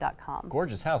 6onyourside.com.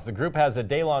 Gorgeous house. The group has a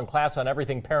day-long class on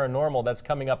everything paranormal that's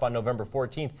coming up on November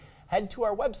 14th. Head to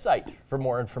our website for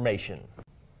more information.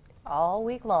 All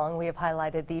week long, we have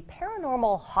highlighted the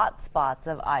paranormal hotspots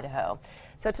of Idaho.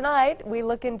 So tonight, we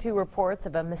look into reports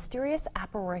of a mysterious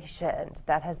apparition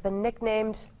that has been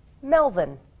nicknamed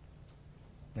Melvin.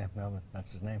 Yeah, Melvin,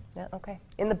 that's his name. Yeah, okay.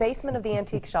 In the basement of the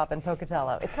antique shop in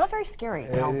Pocatello. It's not very scary,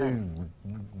 Melvin.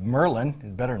 Merlin,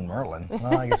 better than Merlin.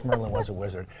 Well, I guess Merlin was a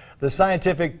wizard. The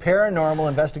Scientific Paranormal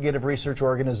Investigative Research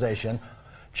Organization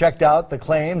checked out the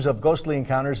claims of ghostly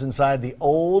encounters inside the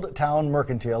Old Town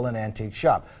Mercantile and Antique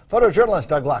Shop. Photojournalist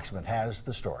Doug Locksmith has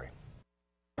the story.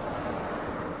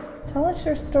 Tell us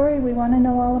your story. We want to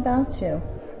know all about you.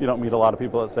 You don't meet a lot of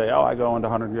people that say, oh, I go into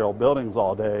 100-year-old buildings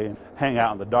all day and hang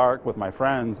out in the dark with my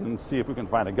friends and see if we can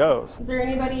find a ghost. Is there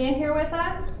anybody in here with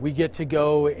us? We get to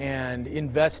go and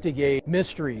investigate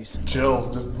mysteries.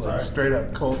 Chills, just like straight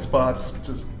up cold spots,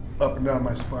 just up and down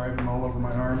my spine and all over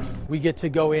my arms. We get to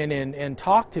go in and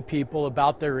talk to people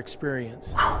about their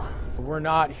experience. We're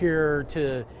not here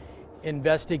to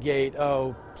investigate,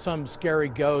 some scary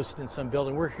ghost in some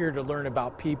building. We're here to learn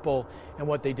about people and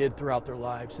what they did throughout their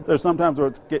lives. There's sometimes where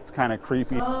it gets kind of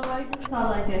creepy. Oh, I just saw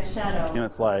like a shadow. And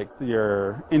it's like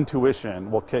your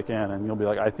intuition will kick in and you'll be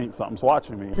like, I think something's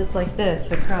watching me. Just like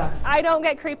this across. I don't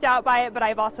get creeped out by it, but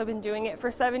I've also been doing it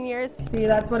for 7 years. See,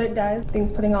 that's what it does.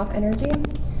 Things putting off energy.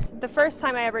 The first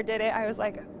time I ever did it, I was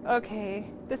like,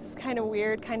 okay, this is kind of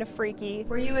weird, kind of freaky.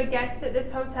 Were you a guest at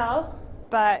this hotel?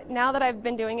 But now that I've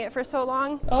been doing it for so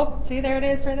long, oh, see, there it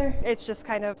is right there. It's just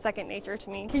kind of second nature to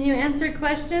me. Can you answer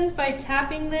questions by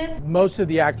tapping this? Most of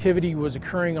the activity was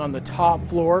occurring on the top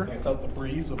floor. I felt the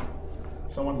breeze of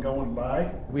someone going by.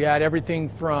 We had everything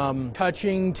from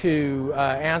touching to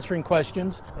answering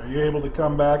questions. Are you able to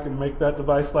come back and make that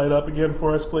device light up again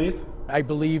for us, please? I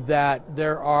believe that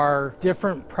there are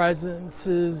different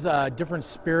presences, different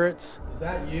spirits. Is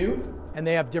that you? And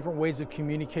they have different ways of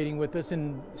communicating with us.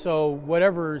 And so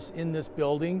whatever's in this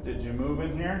building. Did you move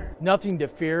in here? Nothing to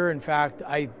fear. In fact,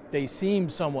 they seem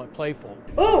somewhat playful.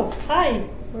 Oh, hi.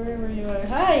 Wherever you are.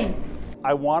 Hi.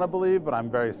 I want to believe, but I'm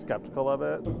very skeptical of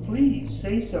it. So please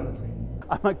say something.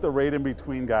 I'm like the right in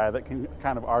between guy that can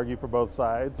kind of argue for both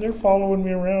sides. They're following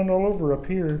me around all over up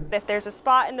here. If there's a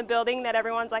spot in the building that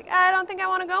everyone's like, I don't think I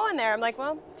want to go in there, I'm like,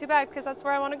 well, too bad, because that's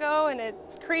where I want to go, and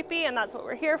it's creepy, and that's what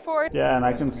we're here for. Yeah, and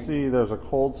I can see there's a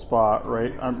cold spot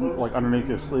right like underneath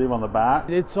your sleeve on the back.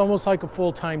 It's almost like a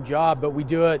full-time job, but we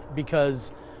do it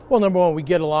because, well, number one, we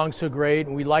get along so great,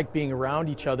 and we like being around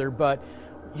each other, but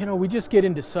you know, we just get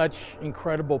into such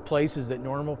incredible places that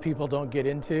normal people don't get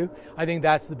into. I think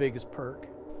that's the biggest perk.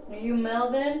 Are you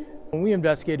Melvin? When we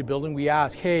investigate a building, we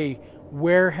ask, hey,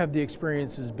 where have the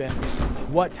experiences been?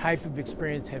 What type of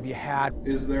experience have you had?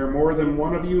 Is there more than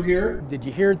one of you here? Did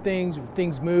you hear things?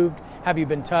 Things moved? Have you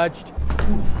been touched?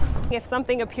 If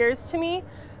something appears to me,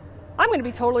 I'm going to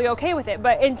be totally okay with it,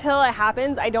 but until it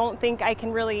happens, I don't think I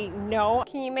can really know.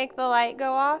 Can you make the light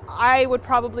go off? I would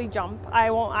probably jump. I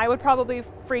would probably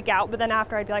freak out, but then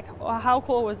after I'd be like, well, how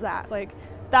cool was that? Like,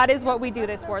 that is what we do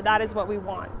this for. That is what we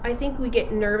want. I think we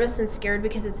get nervous and scared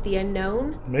because it's the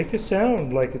unknown. Make a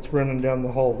sound like it's running down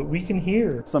the hall that we can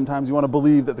hear. Sometimes you want to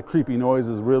believe that the creepy noise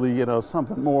is really, you know,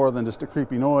 something more than just a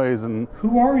creepy noise. And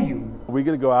who are you? We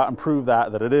get to go out and prove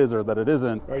that it is or that it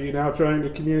isn't. Are you now trying to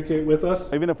communicate with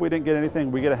us? Even if we didn't get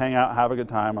anything, we get to hang out, have a good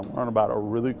time, and learn about a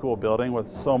really cool building with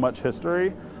so much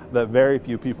history that very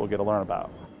few people get to learn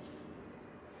about.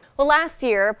 Well, last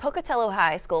year, Pocatello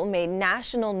High School made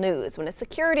national news when a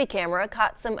security camera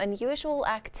caught some unusual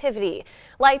activity.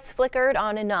 Lights flickered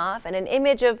on and off, and an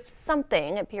image of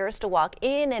something appears to walk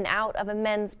in and out of a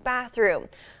men's bathroom.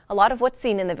 A lot of what's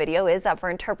seen in the video is up for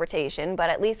interpretation,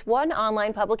 but at least one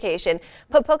online publication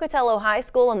put Pocatello High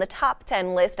School on the top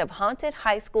 10 list of haunted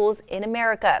high schools in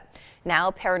America. Now,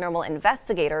 paranormal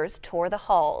investigators tour the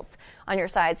halls. On Your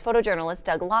Side's photojournalist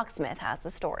Doug Locksmith has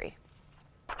the story.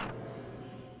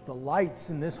 The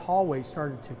lights in this hallway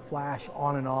started to flash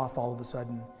on and off all of a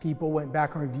sudden. People went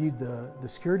back and reviewed the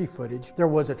security footage. There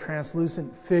was a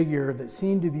translucent figure that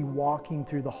seemed to be walking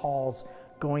through the halls,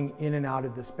 going in and out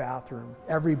of this bathroom.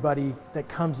 Everybody that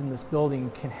comes in this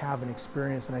building can have an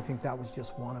experience, and I think that was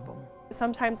just one of them.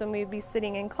 Sometimes when we'd be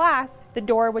sitting in class, the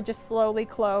door would just slowly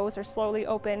close or slowly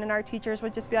open, and our teachers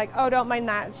would just be like, oh, don't mind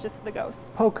that, it's just the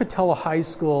ghost. Pocatello High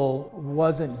School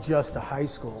wasn't just a high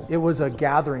school. It was a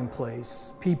gathering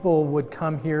place. People would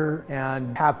come here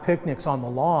and have picnics on the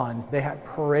lawn. They had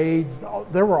parades.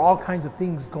 There were all kinds of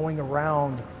things going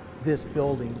around this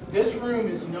building. This room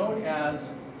is known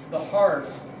as the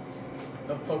heart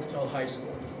of Pocatello High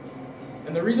School.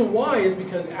 And the reason why is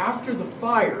because after the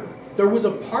fire, there was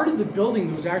a part of the building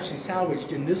that was actually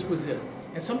salvaged, and this was it.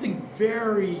 And something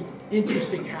very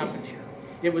interesting happened here.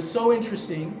 It was so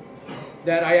interesting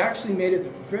that I actually made it the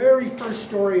very first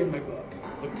story in my book,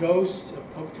 The Ghost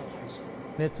of Pocatello High School.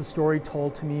 And it's a story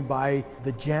told to me by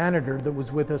the janitor that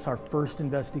was with us our first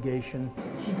investigation.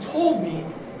 He told me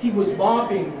he was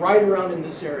mopping right around in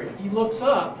this area. He looks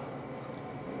up,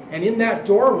 and in that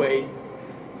doorway,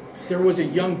 there was a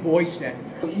young boy standing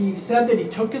there. He said that he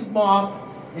took his mop,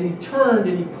 and he turned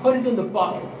and he put it in the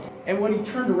bucket. And when he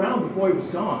turned around, the boy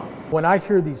was gone. When I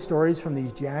hear these stories from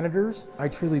these janitors, I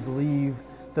truly believe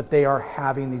that they are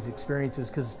having these experiences,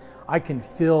 because I can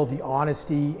feel the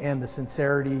honesty and the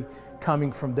sincerity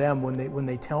coming from them when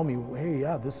they tell me, hey,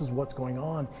 yeah, this is what's going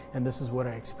on and this is what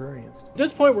I experienced. At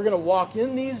this point, we're going to walk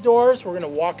in these doors, we're going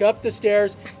to walk up the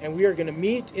stairs, and we are going to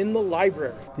meet in the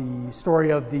library. The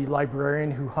story of the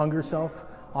librarian who hung herself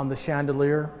on the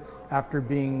chandelier after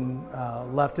being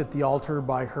left at the altar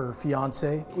by her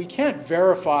fiance. We can't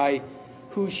verify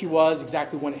who she was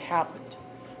exactly when it happened,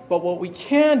 but what we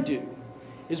can do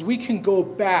is we can go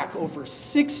back over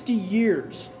 60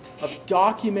 years of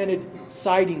documented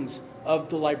sightings of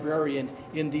the librarian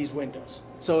in these windows.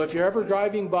 So if you're ever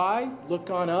driving by,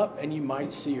 look on up and you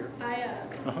might see her.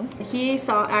 He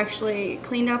saw actually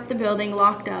cleaned up the building,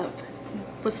 locked up,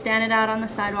 was standing out on the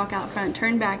sidewalk out front,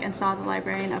 turned back and saw the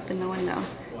librarian up in the window.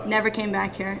 Never came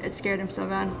back here. It scared him so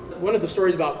bad. One of the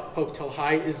stories about Pocatello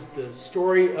High is the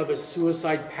story of a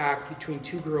suicide pact between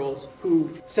two girls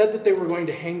who said that they were going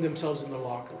to hang themselves in their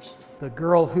lockers. The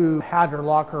girl who had her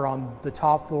locker on the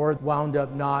top floor wound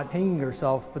up not hanging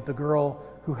herself, but the girl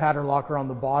who had her locker on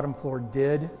the bottom floor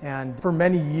did. And for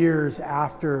many years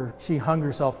after she hung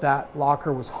herself, that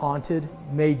locker was haunted,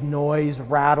 made noise,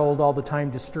 rattled all the time,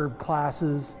 disturbed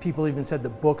classes. People even said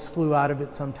that books flew out of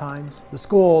it sometimes. The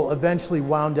school eventually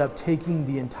wound up taking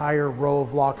the entire row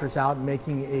of lockers out and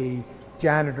making a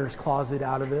janitor's closet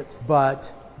out of it.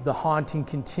 But the haunting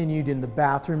continued in the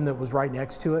bathroom that was right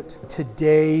next to it.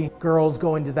 Today, girls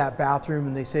go into that bathroom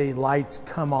and they say lights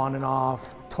come on and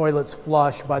off, toilets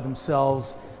flush by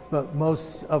themselves, but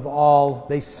most of all,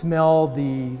 they smell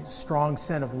the strong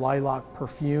scent of lilac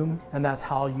perfume, and that's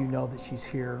how you know that she's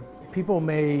here. People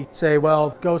may say,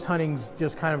 well, ghost hunting's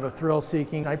just kind of a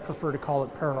thrill-seeking. I prefer to call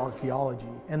it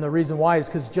pararchaeology. And the reason why is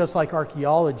because just like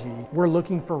archaeology, we're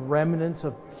looking for remnants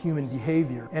of human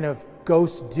behavior. And if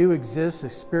ghosts do exist,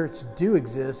 if spirits do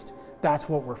exist, that's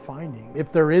what we're finding.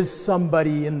 If there is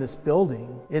somebody in this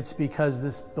building, it's because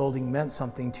this building meant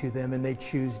something to them and they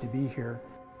choose to be here.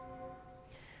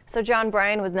 So John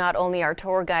Bryan was not only our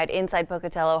tour guide inside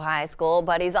Pocatello High School,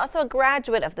 but he's also a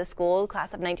graduate of the school,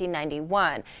 class of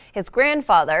 1991. His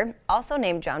grandfather, also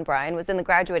named John Bryan, was in the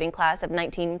graduating class of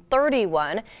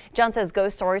 1931. John says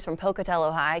ghost stories from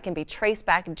Pocatello High can be traced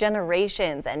back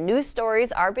generations, and new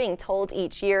stories are being told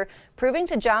each year, proving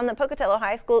to John that Pocatello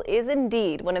High School is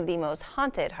indeed one of the most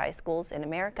haunted high schools in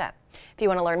America. If you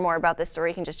want to learn more about this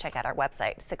story, you can just check out our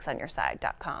website,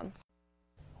 6onyourside.com.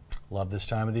 Love this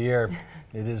time of the year.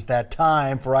 It is that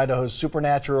time for Idaho's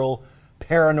supernatural,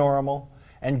 paranormal,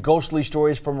 and ghostly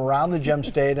stories from around the Gem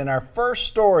State. And our first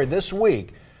story this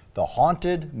week, the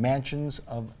Haunted Mansions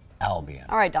of Albion.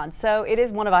 All right, Don. So it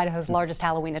is one of Idaho's largest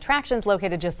Halloween attractions,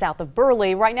 located just south of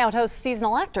Burley. Right now it hosts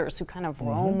seasonal actors who kind of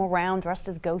roam around dressed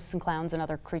as ghosts and clowns and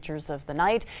other creatures of the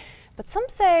night. But some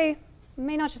say it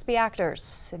may not just be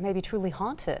actors. It may be truly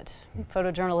haunted.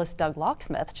 Photojournalist Doug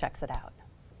Locksmith checks it out.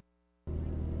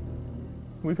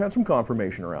 We've had some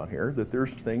confirmation around here that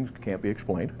there's things that can't be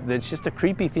explained. It's just a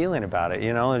creepy feeling about it,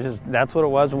 you know. It's just, that's what it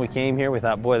was when we came here. We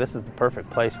thought, boy, this is the perfect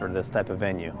place for this type of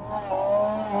venue.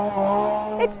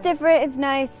 It's different, it's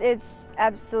nice, it's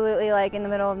absolutely like in the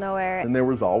middle of nowhere. And there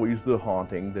was always the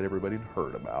haunting that everybody had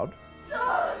heard about.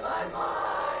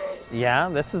 Yeah,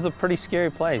 this is a pretty scary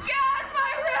place.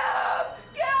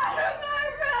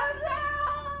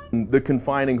 The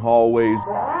confining hallways,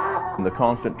 and the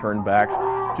constant turnbacks,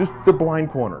 just the blind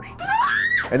corners.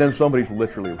 And then somebody's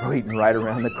literally waiting right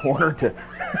around the corner to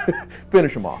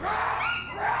finish them off.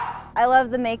 I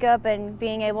love the makeup and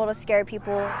being able to scare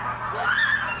people.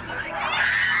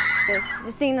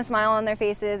 Just seeing the smile on their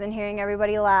faces and hearing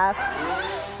everybody laugh.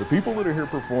 The people that are here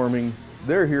performing,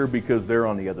 they're here because they're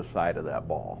on the other side of that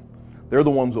ball. They're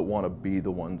the ones that want to be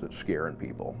the ones that scaring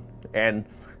people. And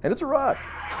it's a rush.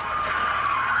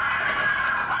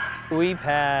 We've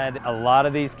had a lot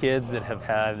of these kids that have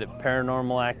had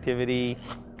paranormal activity,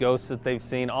 ghosts that they've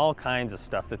seen, all kinds of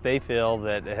stuff that they feel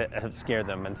that have scared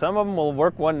them. And some of them will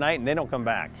work one night and they don't come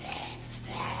back.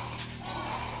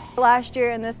 Last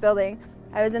year in this building,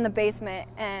 I was in the basement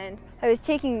and I was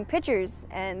taking pictures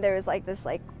and there was like this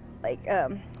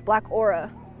black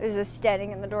aura. It was just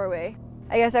standing in the doorway.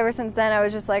 I guess ever since then I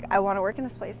was just like, I want to work in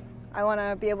this place. I want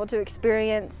to be able to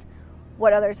experience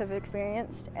what others have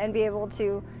experienced and be able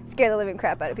to scare the living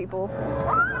crap out of people.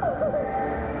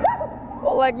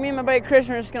 Well, like me and my buddy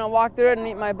Christian are just gonna walk through it and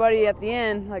meet my buddy at the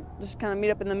end, like just kind of meet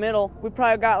up in the middle. We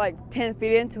probably got like 10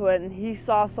 feet into it and he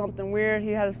saw something weird. He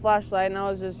had his flashlight and I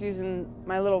was just using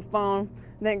my little phone.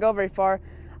 It didn't go very far.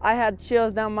 I had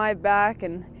chills down my back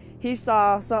and he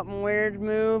saw something weird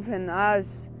move and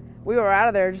we were out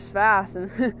of there just fast.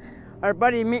 And Our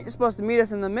buddy supposed to meet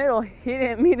us in the middle. He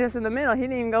didn't meet us in the middle. He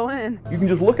didn't even go in. You can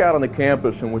just look out on the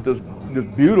campus and with this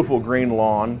beautiful green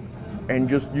lawn, and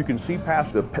you can see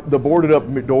past the boarded up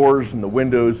doors and the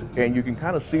windows, and you can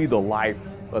kind of see the life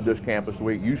of this campus the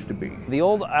way it used to be. The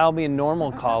old Albion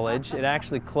Normal College, it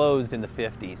actually closed in the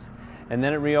 50s. And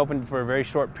then it reopened for a very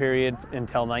short period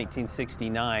until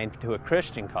 1969 to a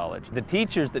Christian college. The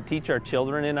teachers that teach our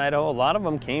children in Idaho, a lot of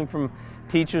them came from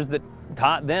teachers that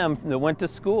taught them that went to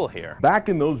school here. Back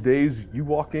in those days, you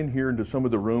walk in here into some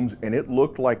of the rooms and it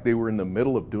looked like they were in the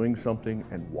middle of doing something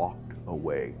and walked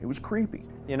away. It was creepy.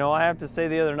 You know, I have to say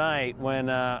the other night when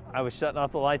I was shutting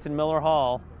off the lights in Miller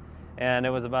Hall, and it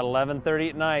was about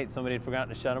 11:30 at night, somebody had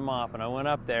forgotten to shut them off, and I went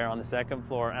up there on the second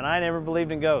floor, and I never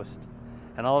believed in ghosts.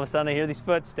 And all of a sudden I hear these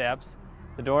footsteps,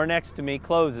 the door next to me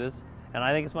closes, and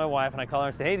I think it's my wife, and I call her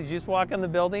and say, hey, did you just walk in the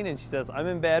building? And she says, I'm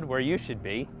in bed where you should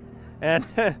be. And,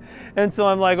 and so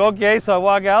I'm like, okay, so I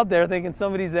walk out there thinking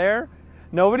somebody's there.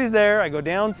 Nobody's there. I go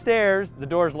downstairs, the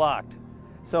door's locked.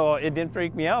 So it didn't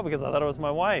freak me out because I thought it was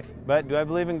my wife. But do I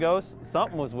believe in ghosts?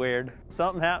 Something was weird.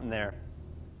 Something happened there.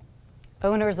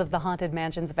 Owners of the Haunted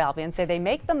Mansions of Albion say they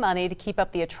make the money to keep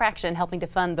up the attraction, helping to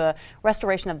fund the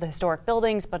restoration of the historic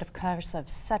buildings, but of course of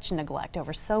such neglect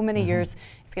over so many years,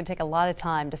 it's going to take a lot of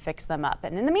time to fix them up.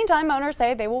 And in the meantime, owners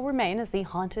say they will remain as the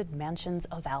Haunted Mansions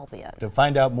of Albion. To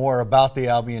find out more about the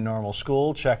Albion Normal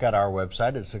School, check out our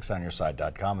website at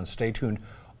 6onyourside.com and stay tuned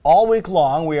all week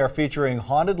long. We are featuring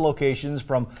haunted locations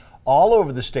from all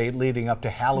over the state leading up to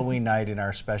Halloween night in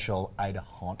our special Idaho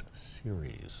Haunt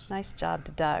series. Nice job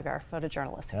to Doug, our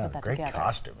photojournalist, who put that great together.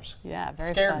 Costumes. Yeah, very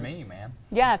Scared fun. me, man.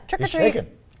 Yeah, trick or treat. Shaking.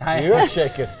 You're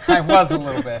shaking. I was a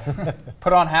little bit.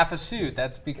 Put on half a suit.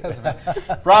 That's because of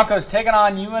it. Broncos taking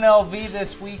on UNLV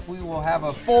this week. We will have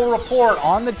a full report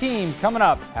on the team coming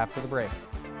up after the break.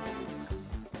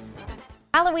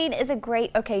 Halloween is a great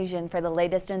occasion for the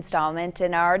latest installment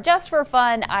in our Just for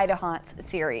Fun Idaho Haunts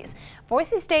series.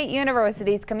 Boise State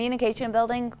University's Communication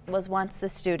Building was once the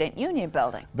Student Union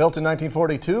Building. Built in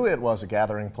 1942, it was a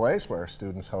gathering place where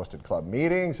students hosted club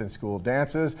meetings and school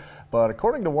dances. But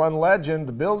according to one legend,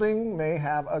 the building may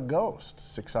have a ghost.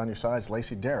 6 on Your Side's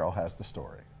Lacey Darrow has the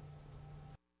story.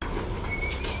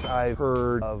 I've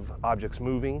heard of objects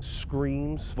moving,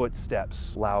 screams,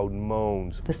 footsteps, loud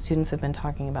moans. The students have been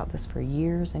talking about this for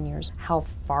years and years. How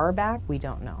far back, we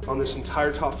don't know. On this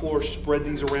entire top floor, spread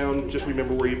these around, just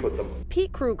remember where you put them.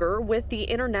 Pete Kruger with the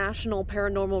International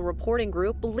Paranormal Reporting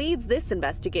Group leads this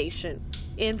investigation.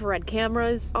 Infrared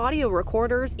cameras, audio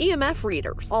recorders, EMF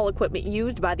readers, all equipment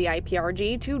used by the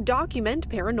IPRG to document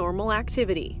paranormal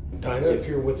activity. Dinah, if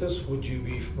you're with us, would you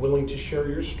be willing to share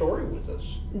your story with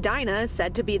us? Dinah is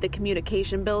said to be the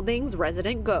Communication Building's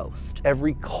resident ghost.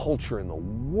 Every culture in the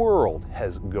world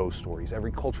has ghost stories.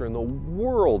 Every culture in the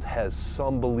world has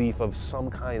some belief of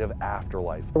some kind of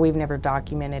afterlife. We've never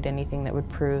documented anything that would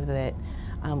prove that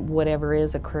whatever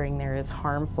is occurring there is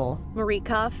harmful. Marie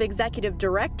Cuff, executive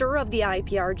director of the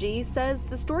IPRG, says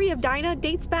the story of Dinah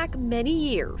dates back many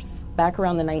years. Back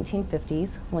around the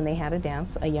 1950s, when they had a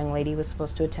dance, a young lady was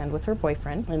supposed to attend with her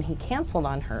boyfriend, and he canceled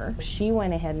on her. She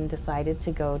went ahead and decided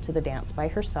to go to the dance by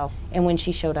herself, and when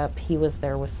she showed up, he was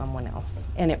there with someone else,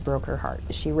 and it broke her heart.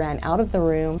 She ran out of the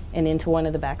room and into one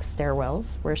of the back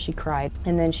stairwells where she cried,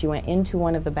 and then she went into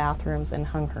one of the bathrooms and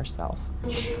hung herself.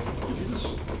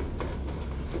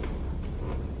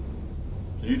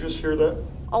 Did you just hear that?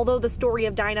 Although the story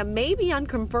of Dinah may be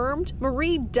unconfirmed,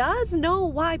 Marie does know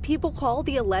why people call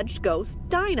the alleged ghost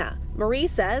Dinah. Marie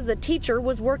says a teacher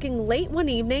was working late one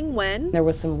evening when there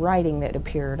was some writing that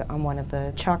appeared on one of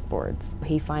the chalkboards.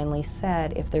 He finally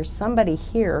said, if there's somebody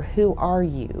here, who are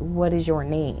you? What is your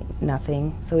name?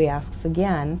 Nothing. So he asks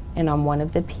again, and on one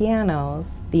of the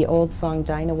pianos, the old song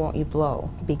Dinah Won't You Blow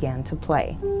began to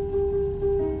play.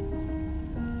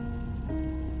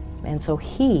 And so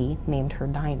he named her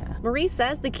Dinah. Marie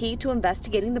says the key to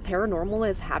investigating the paranormal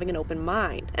is having an open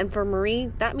mind. And for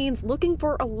Marie, that means looking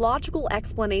for a logical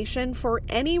explanation for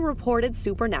any reported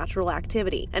supernatural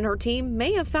activity. And her team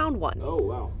may have found one. Oh,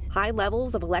 wow. High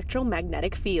levels of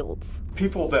electromagnetic fields.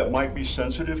 People that might be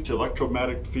sensitive to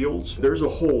electromagnetic fields, there's a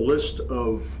whole list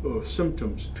of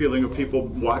symptoms. Feeling of people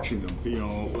watching them, you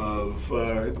know,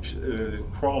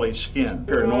 of crawly skin,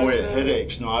 paranoia,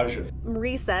 headaches, nausea.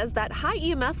 Marie says that high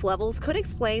EMF levels could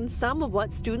explain some of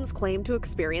what students claim to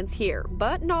experience here,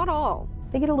 but not all.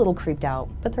 they get a little creeped out,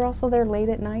 but they're also there late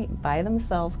at night by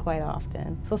themselves quite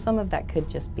often. So some of that could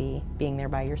just be being there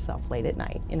by yourself late at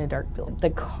night in a dark building. The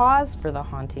cause for the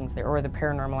hauntings there, or the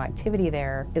paranormal activity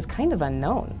there, is kind of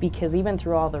unknown, because even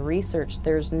through all the research,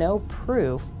 there's no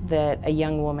proof that a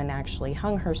young woman actually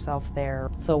hung herself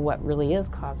there. So what really is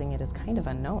causing it is kind of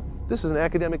unknown. This is an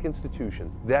academic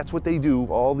institution. That's what they do.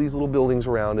 All these little buildings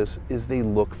around us is they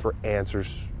look for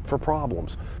answers for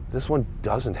problems. This one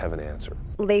doesn't have an answer.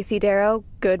 Lacey Darrow,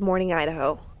 Good Morning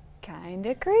Idaho.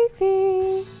 Kinda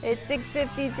creepy. It's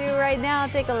 6:52 right now.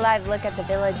 Take a live look at the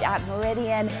village at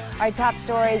Meridian. Our top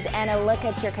stories and a look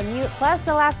at your commute, plus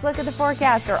the last look at the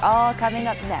forecast are all coming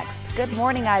up next. Good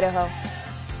morning, Idaho.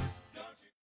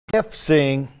 If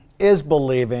seeing is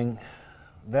believing,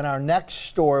 then our next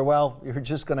story, well, you're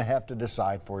just going to have to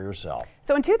decide for yourself.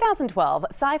 So in 2012,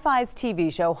 Sci-Fi's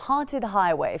TV show Haunted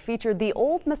Highway featured the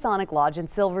old Masonic Lodge in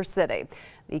Silver City.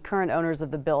 The current owners of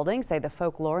the building say the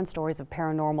folklore and stories of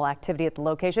paranormal activity at the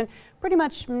location, pretty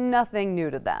much nothing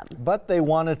new to them. But they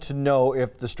wanted to know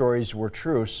if the stories were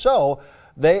true, so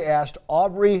they asked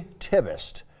Aubrey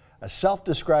Tibbist, a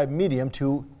self-described medium,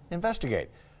 to investigate.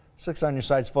 6 on Your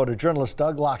Side's photojournalist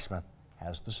Doug Locksmith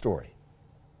has the story.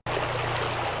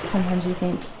 Sometimes you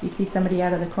think you see somebody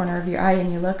out of the corner of your eye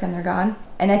and you look and they're gone.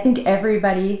 And I think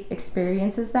everybody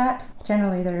experiences that.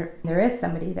 Generally there is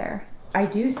somebody there. I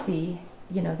do see,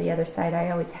 the other side. I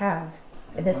always have.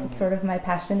 This is sort of my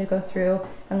passion, to go through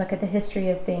and look at the history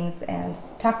of things and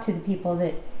talk to the people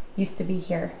that used to be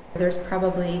here. There's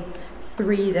probably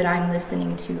 3 that I'm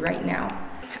listening to right now.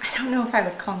 I don't know if I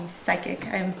would call me psychic.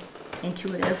 I'm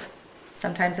intuitive.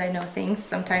 Sometimes I know things,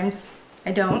 sometimes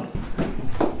I don't.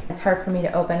 It's hard for me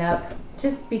to open up,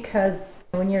 just because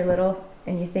when you're little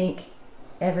and you think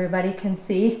everybody can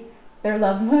see their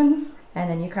loved ones, and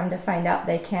then you come to find out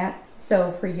they can't.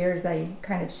 So for years I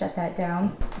kind of shut that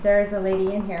down. There's a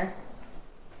lady in here,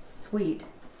 sweet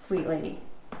lady,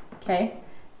 okay?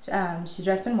 She's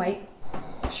dressed in white.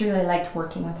 She really liked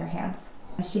working with her hands.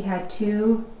 She had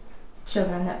 2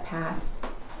 children that passed,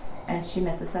 and she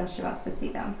misses them. She wants to see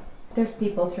them. There's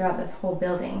people throughout this whole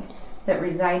building that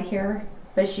reside here,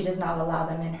 but she does not allow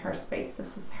them in her space.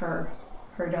 This is her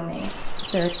domain.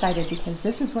 They're excited because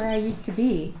this is where I used to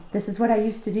be. This is what I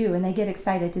used to do, and they get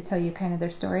excited to tell you kind of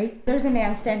their story. There's a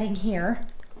man standing here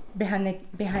behind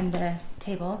the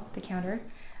table, the counter.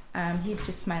 He's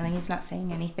just smiling. He's not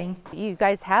saying anything. You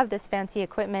guys have this fancy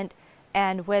equipment,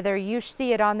 and whether you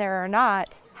see it on there or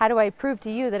not, how do I prove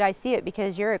to you that I see it,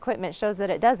 because your equipment shows that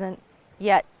it doesn't,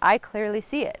 yet I clearly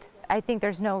see it? I think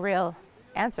there's no real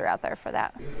answer out there for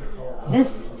that.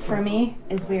 This, for me,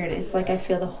 is weird. It's like I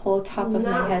feel the whole top of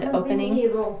my head opening,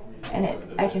 and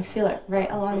I can feel it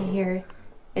right along here.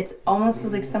 It almost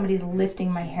feels like somebody's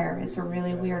lifting my hair. It's a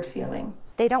really weird feeling.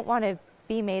 They don't want to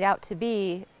be made out to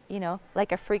be,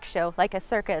 like a freak show, like a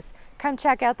circus. Come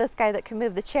check out this guy that can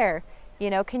move the chair.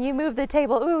 Can you move the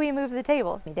table? Ooh, he moved the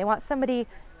table. They want somebody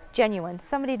genuine,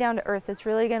 somebody down to earth that's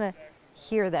really gonna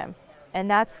hear them. And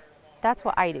that's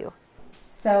what I do.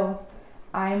 So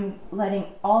I'm letting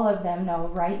all of them know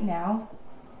right now,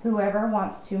 whoever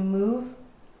wants to move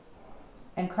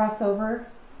and cross over,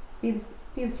 be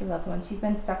with your loved ones. You've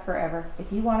been stuck forever.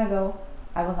 If you want to go,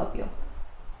 I will help you.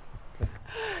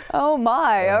 Oh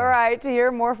my, all right. To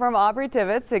hear more from Aubrey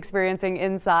Tibbist experiencing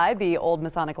inside the old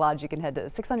Masonic Lodge, you can head to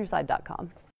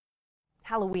 6onyourside.com.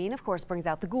 Halloween, of course, brings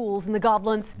out the ghouls and the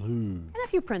goblins and a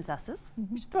few princesses.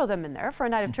 Just throw them in there for a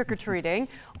night of trick-or-treating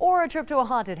or a trip to a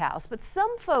haunted house. But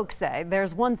some folks say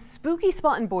there's one spooky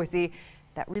spot in Boise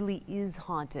that really is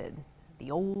haunted, the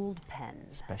old pen.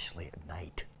 Especially at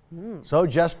night. So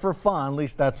just for fun, at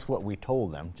least that's what we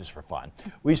told them, just for fun,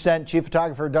 we sent chief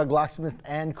photographer Doug Locksmith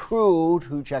and crew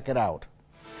to check it out.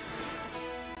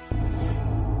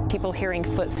 People hearing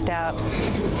footsteps,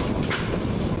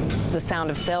 the sound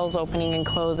of cells opening and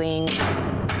closing.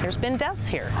 There's been deaths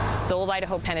here. The old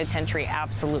Idaho Penitentiary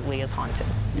absolutely is haunted.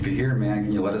 If you're here, man,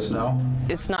 can you let us know?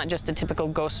 It's not just a typical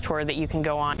ghost tour that you can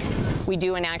go on. We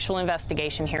do an actual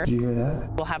investigation here. Did you hear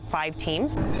that? We'll have 5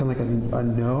 teams. It sounded like a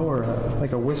no or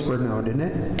like a whispered no, didn't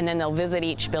it? And then they'll visit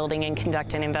each building and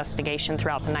conduct an investigation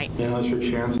throughout the night. Now it's your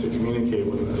chance to communicate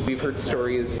with us. We've heard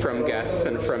stories from guests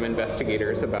and from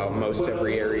investigators about most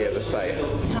every area of the site.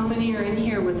 How many are in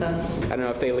here with us? I don't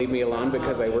know if they leave me alone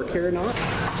because I work here or not,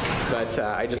 but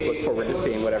I just look forward to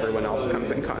seeing what everyone else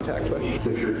comes in contact with.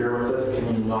 If you're here with us,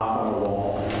 can you knock on the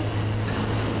wall?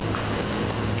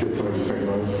 Did somebody just make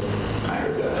noise? I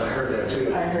heard that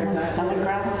too. I heard stomach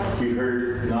growl. We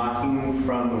heard knocking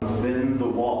from within the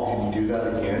wall. Can you do that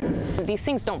again? These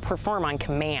things don't perform on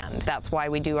command. That's why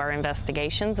we do our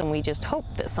investigations, and we just hope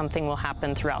that something will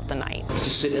happen throughout the night.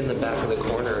 Just sitting in the back of the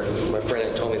corner, and my friend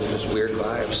had told me there's just weird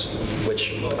vibes,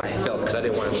 which I felt because I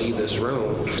didn't want to leave this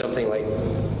room. Something like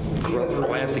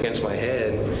glanced against my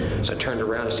head, so I turned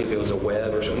around to see if it was a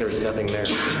web or something. There was nothing there.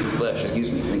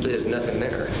 Excuse me. There's nothing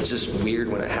there. It's just weird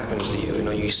when it happens to you. You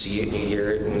know, you see it and you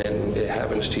hear it, and then it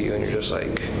happens to you, and you're just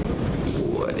like,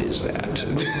 what is that?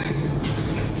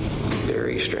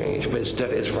 Very strange, but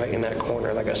it's right in that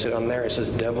corner. Like I said on there, it says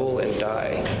devil and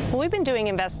die. Well, we've been doing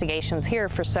investigations here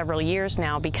for several years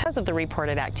now because of the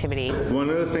reported activity. One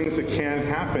of the things that can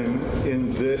happen in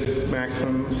this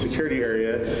maximum security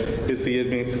area is the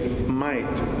inmates might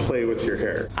play with your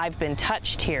hair. I've been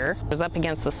touched here. I was up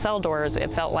against the cell doors.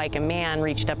 It felt like a man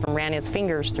reached up and ran his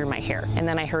fingers through my hair. And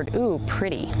then I heard, ooh,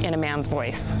 pretty, in a man's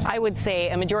voice. I would say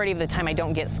a majority of the time I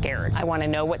don't get scared. I want to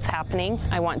know what's happening.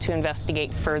 I want to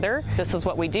investigate further. This is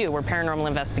what we do. We're paranormal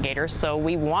investigators, so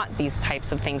we want these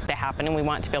types of things to happen, and we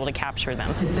want to be able to capture them.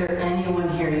 Is there anyone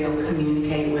here you'll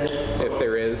communicate with? If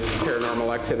there is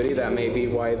paranormal activity, that may be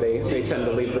why they tend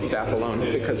to leave the staff alone,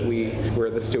 because we're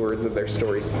the stewards of their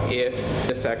stories. If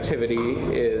this activity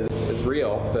is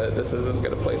real, this is as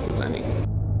good a place as any.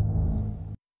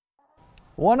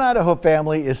 One Idaho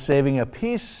family is saving a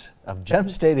piece of Gem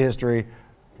State history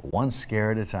one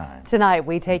scare at a time. Tonight,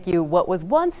 we take you what was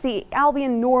once the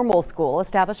Albion Normal School,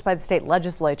 established by the state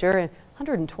legislature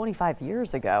 125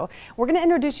 years ago. We're going to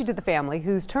introduce you to the family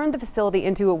who's turned the facility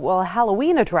into a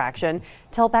Halloween attraction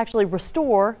to help actually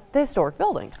restore the historic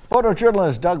buildings.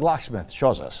 Photojournalist Doug Locksmith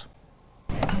shows us.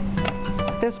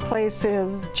 This place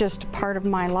is just part of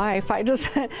my life. I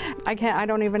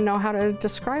don't even know how to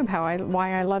describe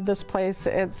why I love this place.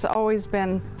 It's always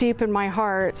been deep in my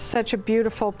heart. It's such a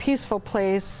beautiful, peaceful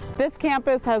place. This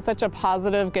campus has such a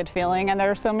positive, good feeling, and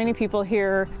there are so many people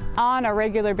here on a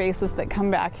regular basis that come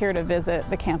back here to visit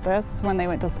the campus when they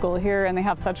went to school here, and they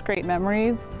have such great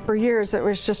memories. For years, it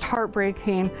was just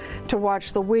heartbreaking to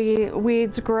watch the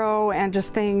weeds grow and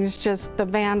the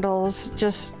vandals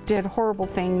just did horrible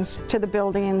things to the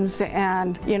buildings.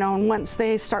 And once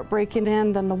they start breaking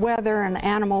in, then the weather and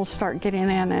animals start getting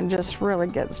in and just really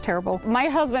gets terrible. My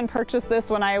husband purchased this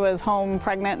when I was home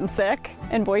pregnant and sick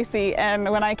in Boise, and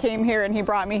when I came here and he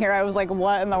brought me here, I was like,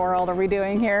 what in the world are we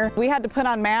doing here? We had to put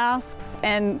on masks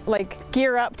and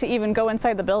gear up to even go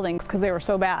inside the buildings because they were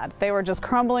so bad. They were just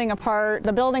crumbling apart.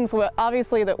 The buildings,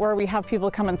 obviously, where we have people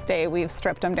come and stay, we've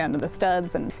stripped them down to the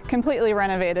studs and completely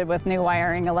renovated with new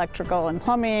wiring, electrical and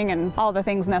plumbing and all the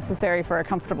things necessary for a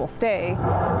comfortable stay.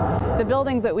 The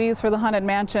buildings that we use for the haunted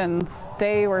mansions,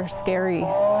 they were scary.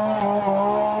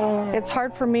 It's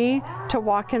hard for me to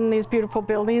walk in these beautiful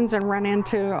buildings and run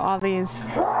into all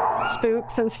these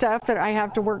spooks and stuff that I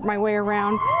have to work my way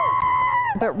around.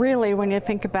 But really, when you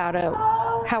think about it,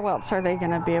 how else are they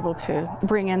going to be able to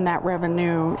bring in that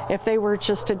revenue? If they were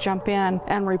just to jump in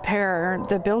and repair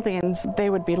the buildings, they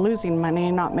would be losing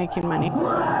money, not making money.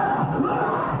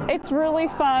 It's really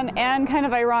fun and kind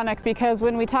of ironic because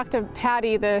when we talked to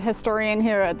Patty, the historian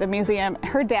here at the museum,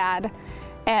 her dad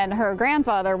and her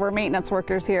grandfather were maintenance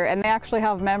workers here, and they actually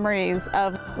have memories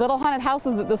of little haunted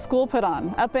houses that the school put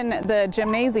on. Up in the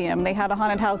gymnasium, they had a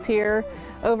haunted house here.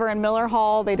 Over in Miller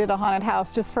Hall, they did a haunted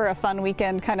house just for a fun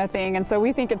weekend kind of thing. And so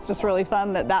we think it's just really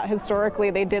fun that historically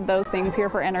they did those things here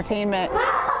for entertainment.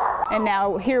 And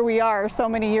now here we are so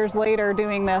many years later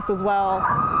doing this as well,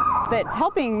 that's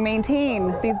helping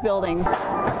maintain these buildings.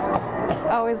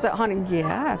 Oh, is it haunted?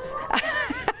 Yes.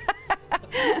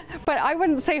 But I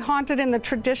wouldn't say haunted in the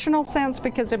traditional sense,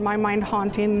 because in my mind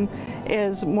haunting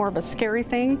is more of a scary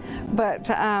thing. But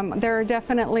there are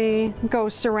definitely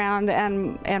ghosts around,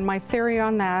 and my theory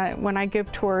on that, when I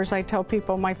give tours, I tell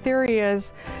people my theory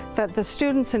is that the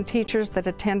students and teachers that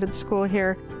attended school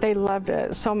here, they loved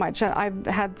it so much. I've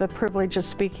had the privilege of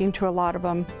speaking to a lot of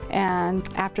them, and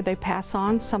after they pass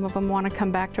on, some of them want to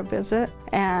come back to visit,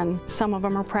 and some of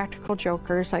them are practical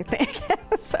jokers, I think.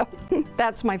 So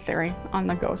that's my theory on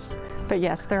the ghosts. But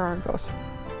yes, there are ghosts.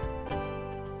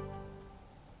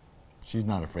 She's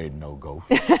not afraid of no ghosts.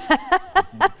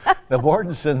 The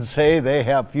Mortensons say they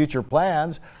have future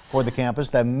plans for the campus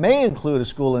that may include a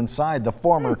school inside the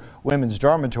former women's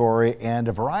dormitory and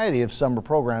a variety of summer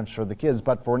programs for the kids.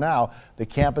 But for now, the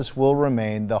campus will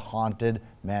remain the Haunted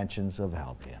Mansions of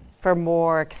Albion. For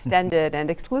more extended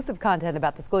and exclusive content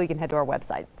about the school, you can head to our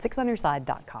website,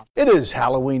 6onyourside.com. It is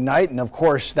Halloween night, and of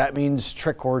course that means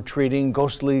trick-or-treating,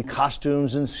 ghostly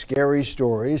costumes, and scary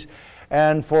stories.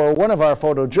 And for one of our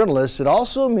photojournalists, it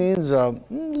also means a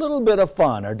little bit of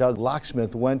fun. Our Doug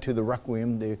Locksmith went to the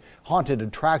Requiem, the haunted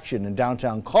attraction in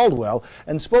downtown Caldwell,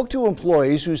 and spoke to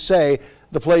employees who say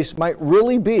the place might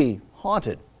really be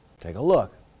haunted. Take a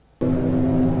look.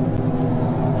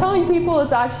 Telling people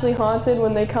it's actually haunted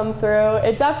when they come through,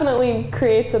 it definitely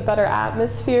creates a better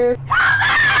atmosphere.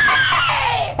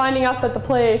 Finding out that the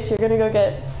place you're gonna go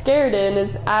get scared in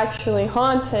is actually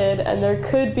haunted, and there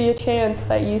could be a chance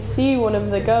that you see one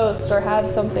of the ghosts or have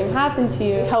something happen to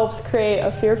you, helps create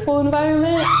a fearful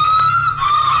environment.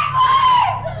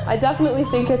 I definitely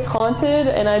think it's haunted,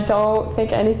 and I don't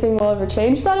think anything will ever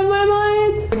change that in my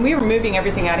mind. When we were moving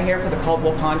everything out of here for the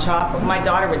Caldwell Pawn Shop, my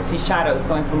daughter would see shadows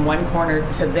going from one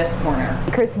corner to this corner.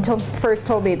 Kristen first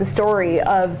told me the story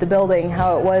of the building,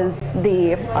 how it was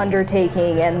the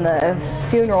undertaking and the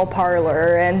funeral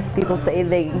parlor, and people say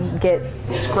they get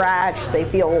scratched, they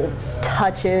feel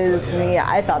touches.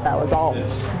 I thought that was all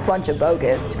a bunch of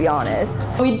bogus, to be honest.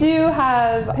 We do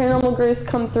have paranormal groups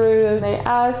come through, and they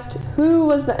asked who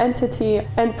was the entity,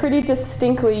 and pretty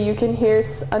distinctly you can hear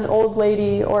an old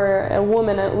lady or a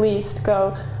woman at least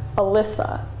go,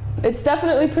 Alyssa. It's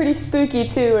definitely pretty spooky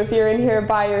too if you're in here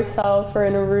by yourself or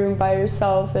in a room by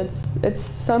yourself.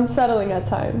 It's unsettling at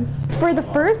times. For the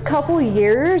first couple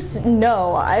years,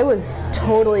 no, I was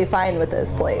totally fine with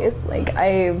this place. Like,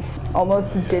 I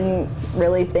almost didn't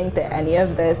really think that any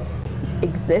of this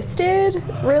existed,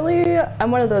 really. I'm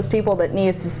one of those people that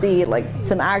needs to see like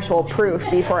some actual proof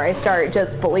before I start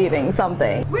just believing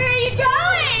something. Where are you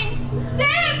going?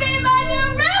 Stay be my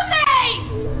new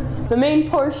roommates! The main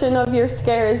portion of your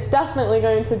scare is definitely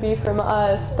going to be from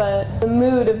us, but the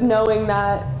mood of knowing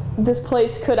that this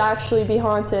place could actually be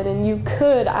haunted and you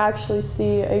could actually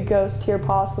see a ghost here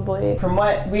possibly. From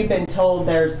what we've been told,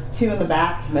 there's two in the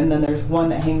back, and then there's one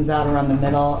that hangs out around the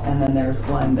middle, and then there's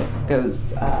one that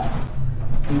goes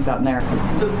hangs out in there.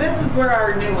 So this is where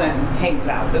our new one hangs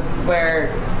out. This is where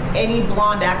any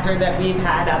blonde actor that we've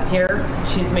had up here,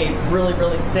 she's made really,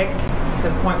 really sick to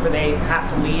the point where they have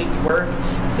to leave work.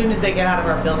 As soon as they get out of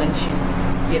our building,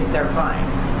 they're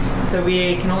fine. So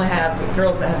we can only have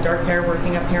girls that have dark hair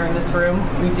working up here in this room.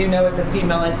 We do know it's a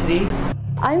female entity.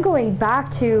 I'm going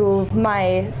back to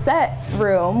my set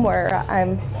room where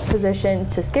I'm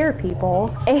positioned to scare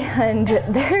people, and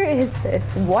there is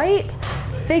this white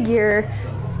figure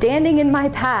standing in my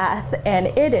path, and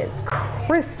it is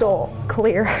crystal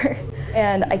clear.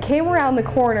 And I came around the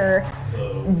corner,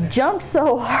 jumped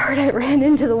so hard I ran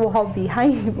into the wall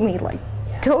behind me, like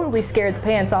totally scared the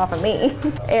pants off of me.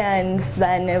 And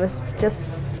then it was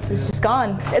just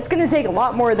gone. It's gonna take a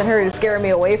lot more than her to scare me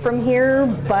away from here,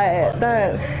 but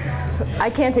I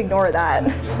can't ignore that.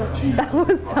 That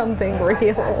was something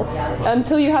real.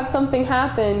 Until you have something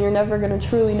happen, you're never gonna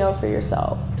truly know for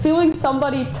yourself. Feeling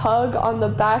somebody tug on the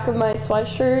back of my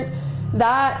sweatshirt,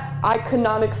 that I could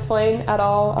not explain at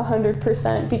all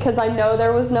 100%, because I know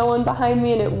there was no one behind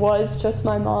me and it was just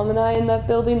my mom and I in that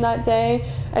building that day.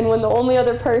 And when the only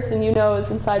other person you know is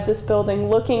inside this building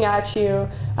looking at you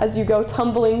as you go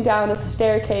tumbling down a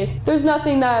staircase, there's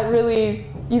nothing that really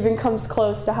even comes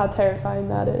close to how terrifying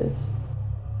that is.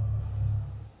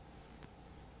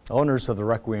 Owners of the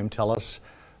Requiem tell us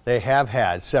they have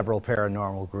had several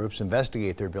paranormal groups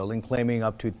investigate their building, claiming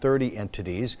up to 30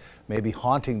 entities may be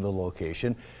haunting the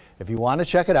location. If you want to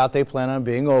check it out, they plan on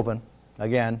being open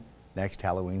again next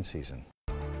Halloween season.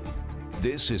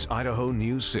 This is Idaho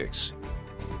News 6.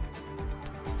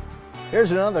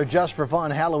 Here's another just for fun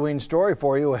Halloween story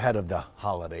for you ahead of the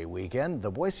holiday weekend.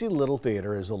 The Boise Little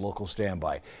Theater is a local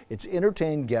standby. It's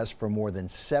entertained guests for more than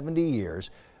 70 years,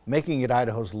 making it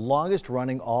Idaho's longest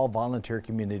running all volunteer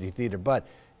community theater. But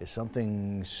is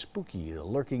something spooky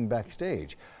lurking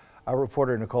backstage? Our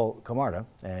reporter Nicole Camarda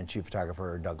and chief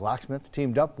photographer Doug Locksmith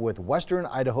teamed up with Western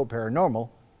Idaho Paranormal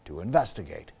to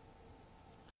investigate.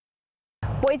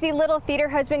 Boise Little Theater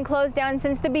has been closed down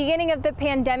since the beginning of the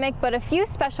pandemic, but a few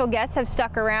special guests have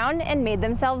stuck around and made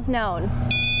themselves known.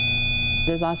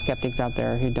 There's a lot of skeptics out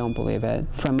there who don't believe it.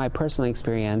 From my personal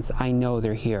experience, I know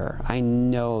they're here. I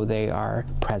know they are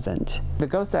present. The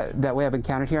ghosts that we have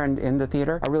encountered here in the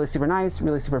theater are really super nice,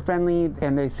 really super friendly,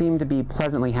 and they seem to be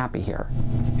pleasantly happy here.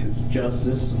 Is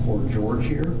Justice or George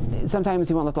here? Sometimes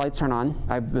he won't let the lights turn on.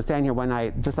 I was standing here one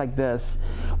night, just like this,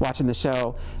 watching the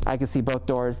show. I could see both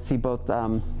doors, see both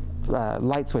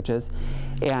light switches,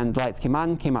 and lights came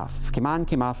on, came off, came on,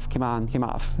 came off, came on, came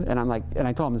off. And I'm like, and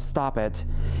I told him to stop it,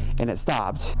 and it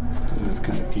stopped. It was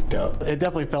kind of peeked out. It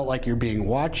definitely felt like you're being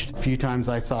watched. A few times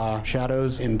I saw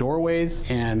shadows in doorways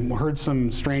and heard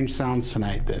some strange sounds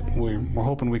tonight that we're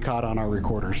hoping we caught on our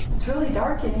recorders. It's really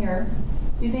dark in here.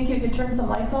 You think you could turn some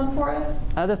lights on for us?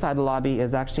 Other side of the lobby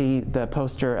is actually the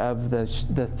poster of the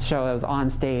show that was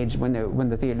on stage when the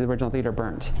original theater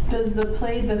burnt. Does the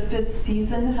play The Fifth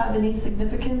Season have any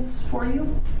significance for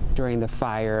you? During the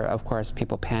fire, of course,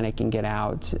 people panic and get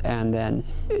out, and then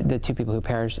the two people who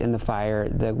perished in the fire,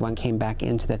 the one came back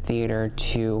into the theater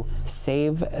to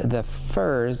save the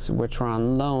furs, which were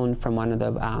on loan from one of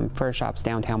the fur shops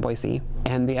downtown Boise.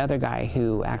 And the other guy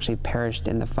who actually perished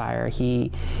in the fire,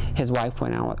 his wife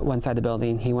went out one side of the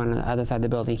building, he went on the other side of the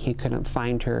building, he couldn't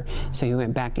find her, so he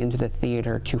went back into the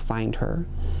theater to find her.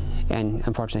 And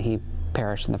unfortunately, he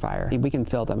perished in the fire. We can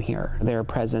feel them here. Their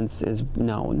presence is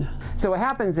known. So what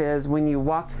happens is when you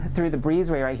walk through the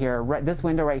breezeway right here, this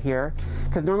window right here,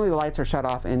 because normally the lights are shut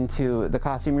off into the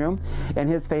costume room, and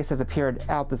his face has appeared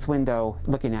out this window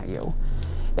looking at you.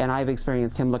 And I've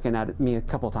experienced him looking at me a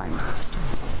couple times.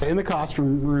 In the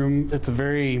costume room, it's a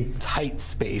very tight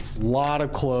space. A lot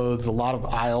of clothes, a lot of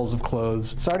aisles of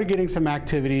clothes. Started getting some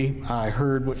activity. I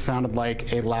heard what sounded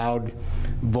like a loud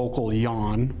vocal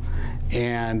yawn,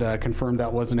 and confirmed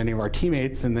that wasn't any of our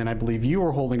teammates. And then I believe you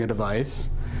were holding a device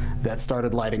that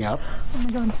started lighting up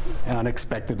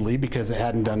unexpectedly because it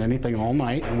hadn't done anything all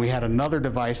night. And we had another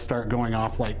device start going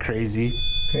off like crazy.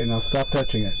 Okay, now stop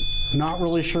touching it. Not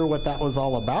really sure what that was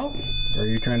all about. Or are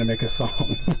you trying to make a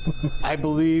song? I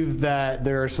believe that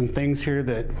there are some things here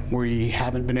that we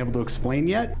haven't been able to explain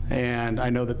yet, and I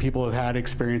know that people have had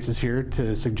experiences here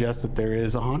to suggest that there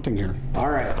is a haunting here. All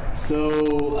right, so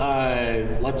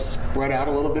let's spread out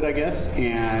a little bit, I guess,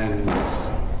 and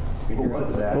what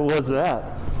was that? What was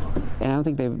that? And I don't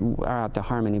think they are out to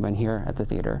harm anyone here at the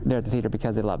theater. They're at the theater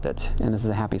because they loved it, and this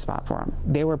is a happy spot for them.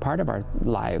 They were part of our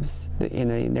lives,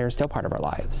 and they're still part of our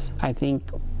lives. I think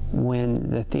when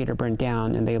the theater burned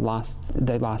down and they lost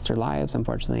their lives,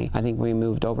 unfortunately, I think we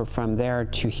moved over from there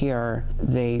to here.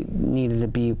 They needed to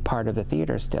be part of the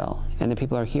theater still, and the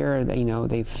people are here.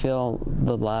 They feel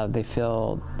the love. They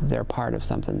feel they're part of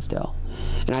something still,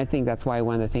 and I think that's why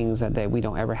one of the things that we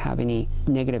don't ever have any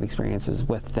negative experiences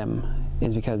with them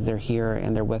is because they're here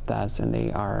and they're with us and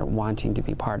they are wanting to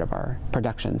be part of our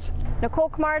productions. Nicole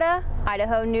Camarda,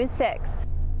 Idaho News 6.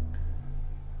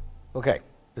 Okay.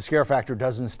 The scare factor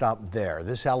doesn't stop there.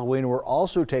 This Halloween, we're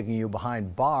also taking you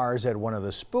behind bars at one of the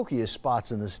spookiest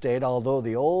spots in the state, although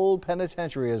the old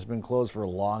penitentiary has been closed for a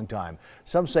long time.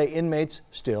 Some say inmates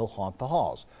still haunt the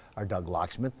halls. Our Doug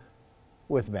Locksmith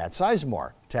with Matt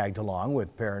Sizemore tagged along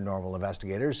with paranormal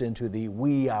investigators into the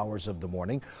wee hours of the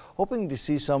morning, hoping to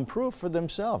see some proof for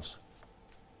themselves.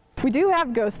 We do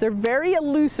have ghosts. They're very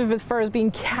elusive as far as being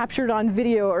captured on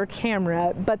video or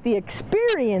camera, but the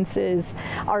experiences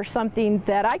are something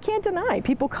that I can't deny.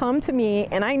 People come to me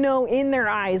and I know in their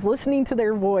eyes, listening to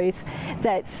their voice,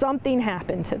 that something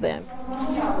happened to them.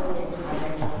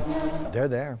 They're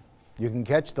there. You can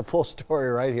catch the full story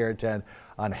right here at 10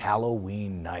 on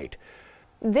Halloween night.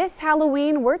 This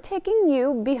Halloween, we're taking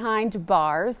you behind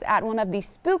bars at one of the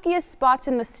spookiest spots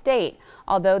in the state.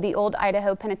 Although the old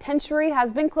Idaho penitentiary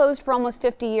has been closed for almost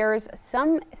 50 years,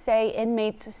 some say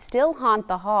inmates still haunt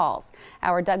the halls.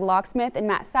 Our Doug Locksmith and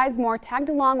Matt Sizemore tagged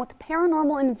along with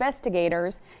paranormal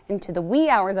investigators into the wee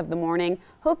hours of the morning,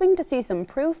 hoping to see some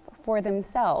proof for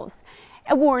themselves.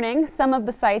 A warning, some of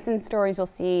the sights and stories you'll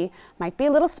see might be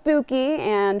a little spooky,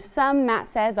 and some, Matt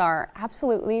says, are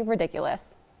absolutely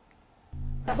ridiculous.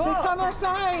 6 on our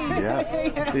side.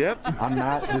 Yes. Yep. I'm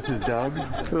Matt. This is Doug.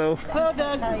 Hello. Hello,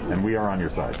 Doug. And we are on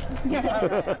your side.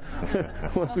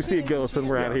 Once we see a ghost, then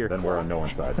we're out of here. Then we're on no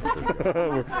one's side.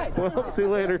 Well, see you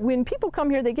later. When people come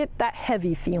here, they get that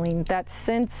heavy feeling, that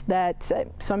sense that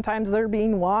sometimes they're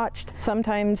being watched,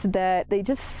 sometimes that they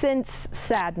just sense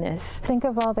sadness. Think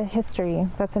of all the history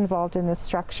that's involved in this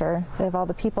structure, of all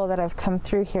the people that have come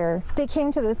through here. They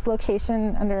came to this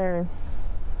location under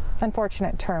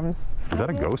unfortunate terms. Is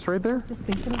that a ghost right there? Just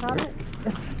thinking about it.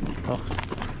 Oh.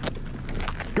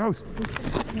 Ghost!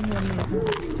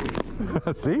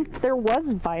 See? There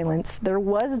was violence, there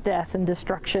was death and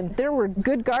destruction. There were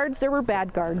good guards, there were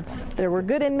bad guards. There were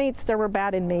good inmates, there were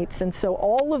bad inmates. And so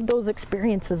all of those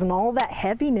experiences and all that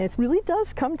heaviness really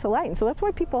does come to light. And so that's why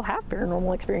people have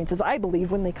paranormal experiences, I believe,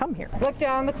 when they come here. Looked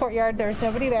down the courtyard, there was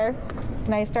nobody there.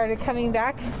 And I started coming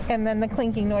back, and then the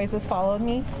clinking noises followed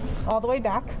me all the way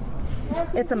back.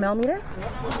 It's a millimeter.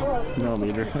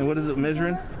 Millimeter. And what is it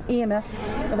measuring? EMF,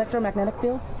 electromagnetic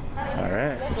fields. All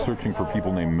right. I'm searching for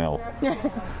people named Mel.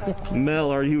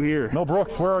 Mel, are you here? Mel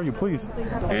Brooks, where are you, please?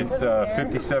 It's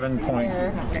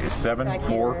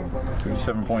 57.74,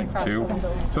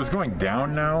 57.2. So it's going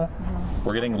down now.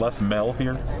 We're getting less Mel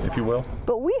here, if you will.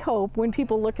 But we hope when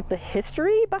people look at the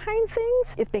history behind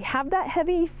things, if they have that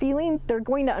heavy feeling, they're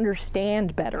going to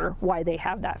understand better why they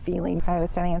have that feeling. I was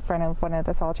standing in front of one of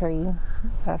the solitary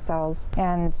cells,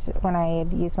 and when I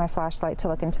had used my flashlight to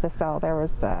look into the cell, there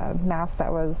was a mass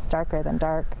that was darker than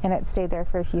dark, and it stayed there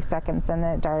for a few seconds and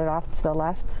then it darted off to the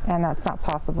left, and that's not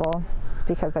possible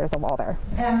because there's a wall there.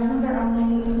 Was there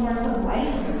only 4 foot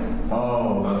light?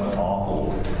 Oh, that's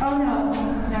awful. Oh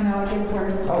no, it gets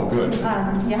worse. Oh, good.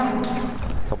 Yeah.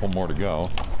 A couple more to go.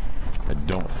 I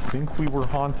don't think we were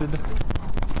haunted.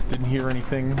 Didn't hear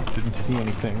anything, didn't see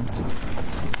anything.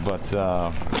 But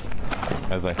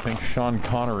as I think Sean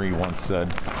Connery once said,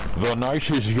 the night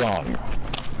is young.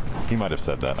 He might have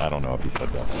said that. I don't know if he said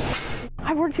that.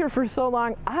 I've worked here for so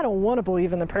long, I don't want to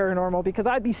believe in the paranormal because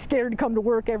I'd be scared to come to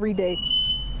work every day.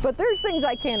 But there's things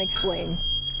I can't explain.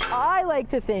 I like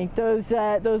to think those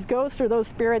ghosts or those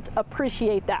spirits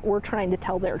appreciate that we're trying to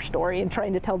tell their story and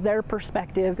trying to tell their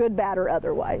perspective, good, bad, or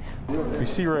otherwise. You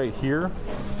see right here,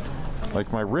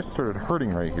 like my wrist started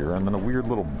hurting right here, and then a weird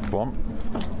little bump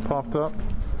popped up.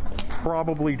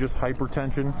 Probably just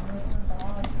hypertension,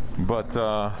 but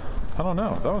I don't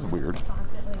know. That was weird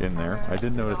in there. I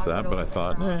did notice that, but I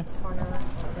thought,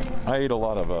 I ate a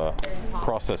lot of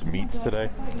processed meats today.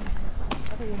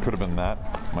 Could have been that.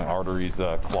 My arteries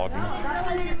clogging.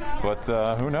 But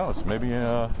who knows? Maybe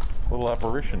a little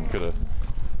apparition could have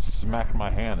smacked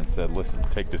my hand and said, listen,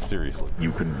 take this seriously.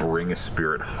 You can bring a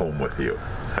spirit home with you.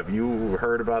 Have you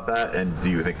heard about that, and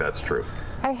do you think that's true?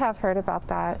 I have heard about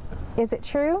that. Is it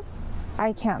true?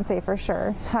 I can't say for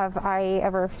sure. Have I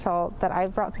ever felt that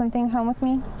I've brought something home with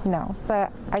me? No,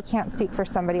 but I can't speak for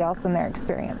somebody else in their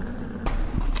experience.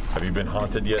 Have you been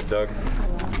haunted yet, Doug?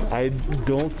 I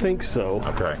don't think so.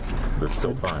 Okay, there's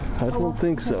still time. I don't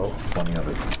think so. Plenty of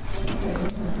it.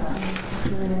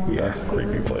 Yeah, that's a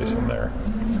creepy place in there.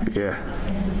 Yeah.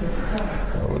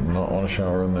 I would not want to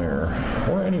shower in there,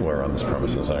 or anywhere on this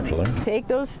premises, actually. Take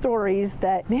those stories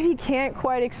that maybe can't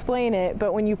quite explain it,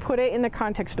 but when you put it in the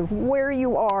context of where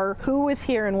you are, who was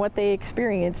here, and what they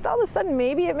experienced, all of a sudden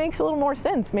maybe it makes a little more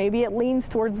sense. Maybe it leans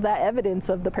towards that evidence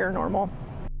of the paranormal.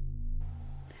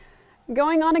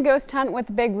 Going on a ghost hunt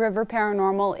with Big River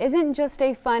Paranormal isn't just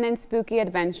a fun and spooky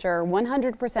adventure.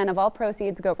 100% of all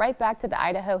proceeds go right back to the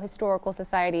Idaho Historical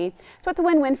Society, so it's a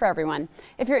win-win for everyone.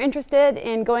 If you're interested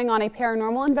in going on a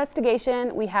paranormal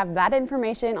investigation, we have that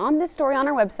information on this story on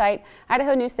our website,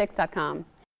 idahonews6.com.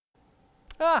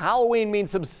 Halloween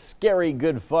means some scary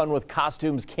good fun with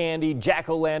costumes, candy,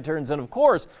 jack-o'-lanterns, and of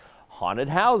course, haunted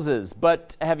houses.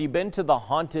 But have you been to the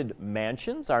haunted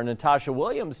mansions? Our Natasha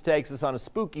Williams takes us on a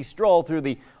spooky stroll through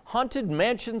the haunted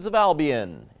mansions of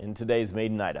Albion in today's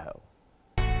Made in Idaho.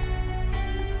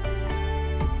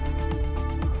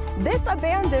 This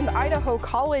abandoned Idaho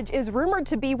college is rumored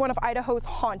to be one of Idaho's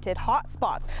haunted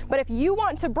hotspots. But if you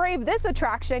want to brave this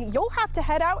attraction, you'll have to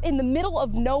head out in the middle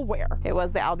of nowhere. It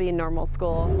was the Albion Normal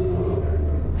School.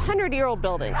 100-year-old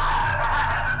building.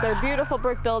 They're beautiful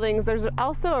brick buildings. There's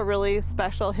also a really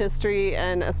special history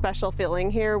and a special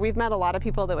feeling here. We've met a lot of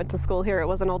people that went to school here. It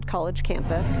was an old college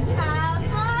campus. Have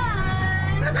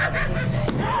fun!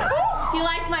 Do you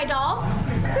like my doll?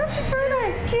 Yeah, she's very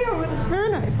nice. Cute.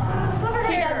 Very nice.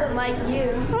 She doesn't like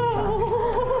you.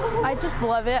 I just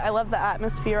love it. I love the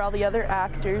atmosphere, all the other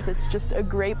actors. It's just a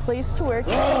great place to work.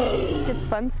 It's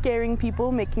fun scaring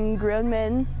people, making grown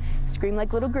men scream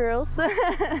like little girls.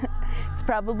 It's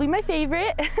probably my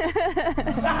favorite.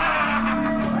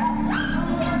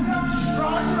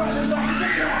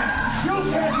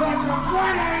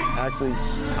 Actually,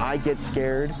 I get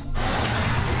scared.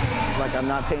 Like I'm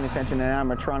not paying attention and an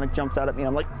animatronic jumps out at me.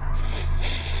 I'm like,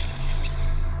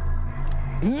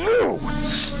 no!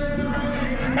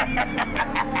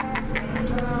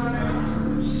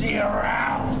 See you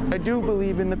around. I do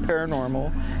believe in the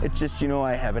paranormal. It's just, you know,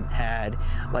 I haven't had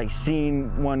like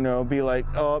seen one be like,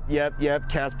 oh, yep,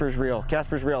 Casper's real.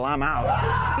 Casper's real, I'm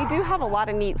out. We do have a lot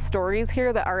of neat stories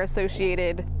here that are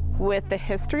associated with the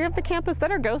history of the campus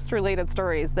that are ghost-related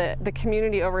stories that the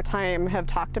community over time have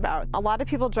talked about. A lot of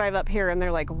people drive up here and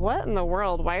they're like, what in the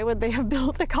world? Why would they have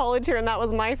built a college here? And that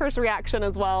was my first reaction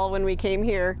as well when we came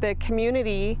here. The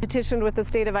community petitioned with the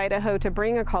state of Idaho to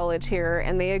bring a college here,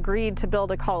 and they agreed to build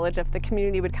a college if the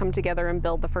community would come together and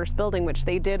build the first building, which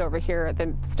they did over here at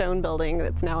the stone building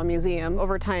that's now a museum.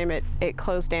 Over time it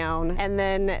closed down, and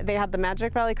then they had the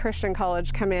Magic Valley Christian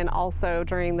College come in also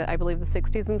during the, I believe, the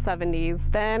 60s and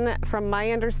 70s. Then then from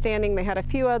my understanding, they had a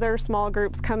few other small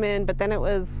groups come in, but then it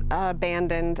was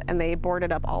abandoned and they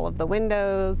boarded up all of the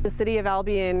windows. The city of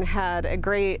Albion had a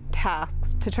great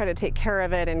task to try to take care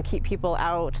of it and keep people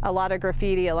out. A lot of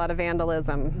graffiti, a lot of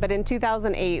vandalism. But in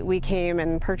 2008, we came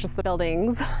and purchased the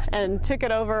buildings and took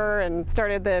it over and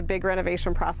started the big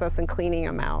renovation process and cleaning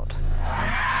them out.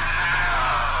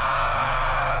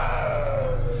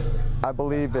 I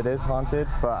believe it is haunted,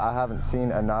 but I haven't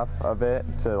seen enough of it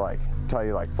to like tell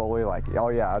you like fully like, oh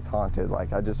yeah, it's haunted.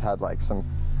 Like I just had like some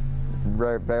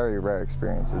very rare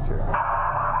experiences here.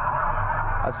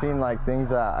 I've seen like things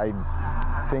that I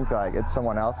think like it's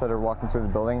someone else that are walking through the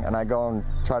building, and I go and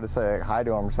try to say hi to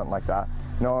them or something like that.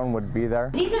 No one would be there.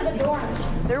 These are the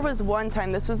dorms. There was one time,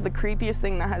 this was the creepiest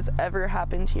thing that has ever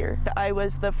happened here. I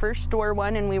was the first door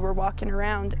one and we were walking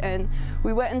around and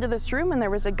we went into this room and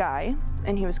there was a guy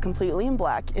and he was completely in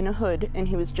black in a hood and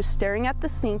he was just staring at the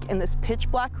sink in this pitch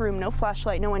black room, no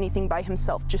flashlight, no anything, by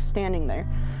himself, just standing there.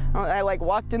 I like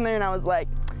walked in there and I was like,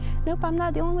 nope, I'm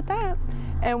not dealing with that.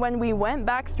 And when we went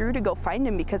back through to go find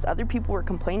him, because other people were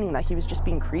complaining that he was just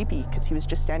being creepy because he was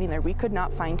just standing there, we could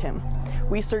not find him.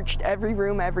 We searched every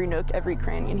room, every nook, every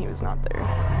cranny, and he was not there.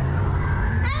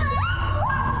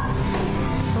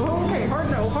 Okay,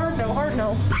 hard no, hard no, hard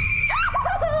no.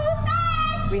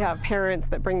 We have parents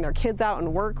that bring their kids out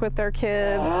and work with their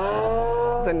kids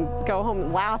and go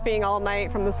home laughing all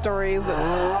night from the stories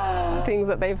and things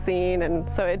that they've seen, and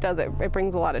so it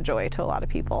brings a lot of joy to a lot of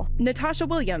people. Natasha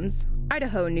Williams,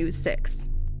 Idaho News 6.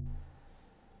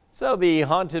 So the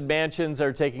haunted mansions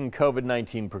are taking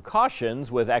COVID-19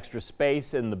 precautions with extra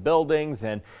space in the buildings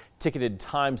and ticketed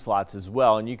time slots as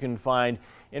well. And you can find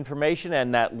information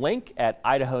and that link at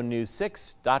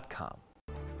idahonews6.com.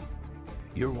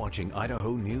 You're watching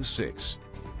Idaho News 6.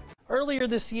 Earlier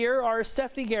this year, our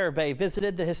Stephanie Garibay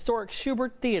visited the historic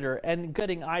Schubert Theater in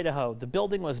Gooding, Idaho. The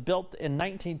building was built in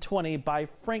 1920 by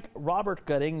Frank Robert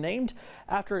Gooding, named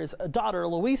after his daughter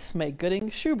Louise May Gooding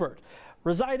Schubert.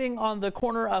 Residing on the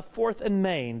corner of 4th and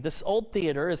Main, this old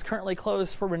theater is currently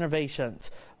closed for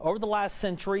renovations. Over the last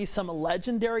century, some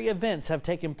legendary events have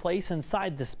taken place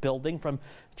inside this building, from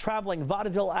traveling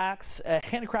vaudeville acts,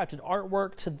 handcrafted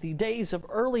artwork, to the days of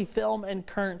early film and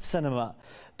current cinema.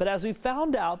 But as we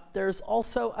found out, there's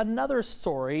also another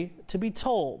story to be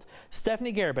told.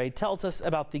 Stephanie Garibay tells us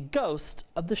about the ghost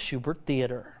of the Schubert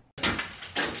Theater.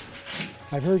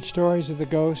 I've heard stories of the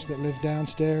ghost that lived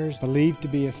downstairs, believed to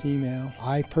be a female.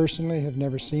 I personally have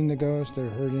never seen the ghost or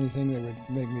heard anything that would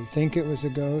make me think it was a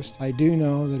ghost. I do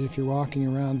know that if you're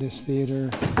walking around this theater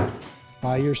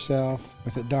by yourself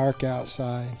with it dark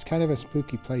outside, it's kind of a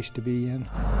spooky place to be in.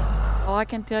 All I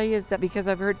can tell you is that because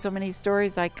I've heard so many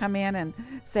stories, I come in and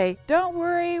say, don't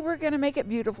worry, we're going to make it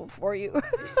beautiful for you.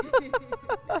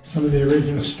 Some of the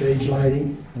original stage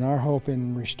lighting. And our hope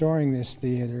in restoring this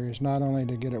theater is not only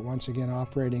to get it once again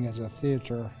operating as a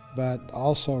theater, but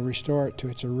also restore it to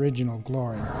its original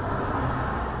glory.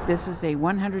 This is a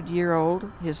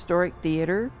 100-year-old historic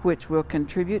theater which will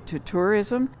contribute to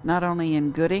tourism, not only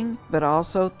in Gooding, but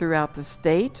also throughout the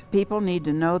state. People need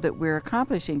to know that we're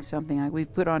accomplishing something. Like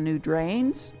we've put on new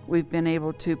drains, we've been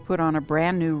able to put on a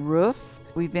brand new roof,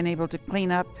 we've been able to clean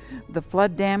up the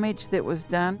flood damage that was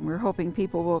done. We're hoping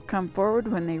people will come forward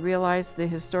when they realize the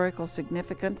historical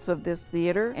significance of this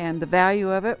theater and the value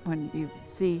of it. When you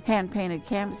see hand-painted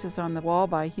canvases on the wall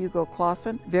by Hugo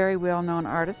Clausen, very well-known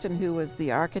artist and who was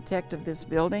the architect of this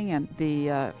building, and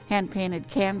the hand-painted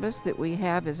canvas that we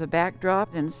have is a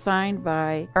backdrop and signed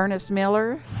by Ernest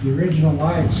Miller. The original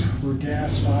lights were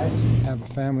gas lights. I have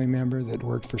a family member that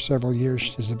worked for several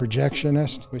years as a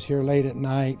projectionist, was here late at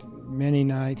night, many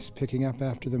nights, picking up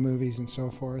after the movies and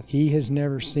so forth. He has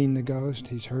never seen the ghost.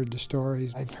 He's heard the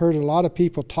stories. I've heard a lot of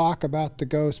people talk about the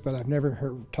ghost, but I've never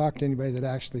talked to anybody that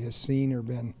actually has seen or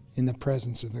been in the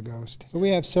presence of the ghost. So we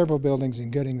have several buildings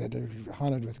in Gooding that are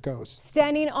haunted with ghosts.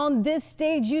 Standing on this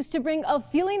stage used to bring a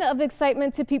feeling of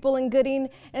excitement to people in Gooding,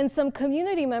 and some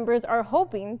community members are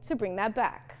hoping to bring that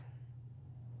back.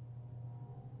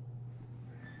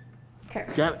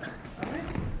 Okay. Got it.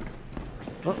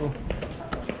 Uh-oh.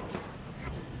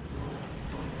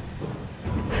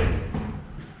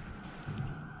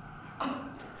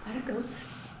 Is that a ghost?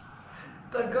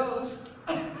 The ghost.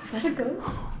 Is that a ghost?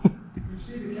 You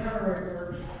see the camera right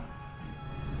there.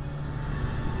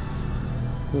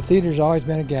 The theater's always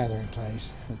been a gathering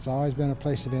place. It's always been a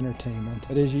place of entertainment.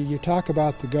 But as you talk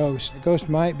about the ghost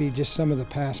might be just some of the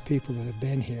past people that have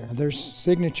been here. There's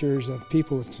signatures of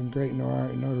people with some great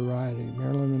notoriety.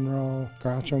 Marilyn Monroe,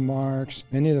 Groucho Marx,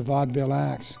 many of the vaudeville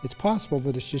acts. It's possible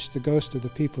that it's just the ghost of the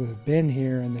people that have been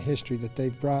here and the history that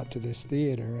they've brought to this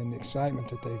theater and the excitement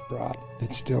that they've brought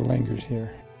that still lingers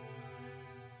here.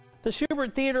 The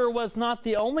Schubert Theater was not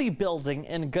the only building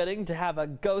in Gooding to have a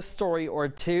ghost story or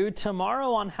two.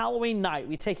 Tomorrow on Halloween night,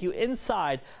 we take you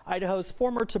inside Idaho's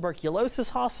former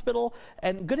tuberculosis hospital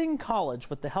and Gooding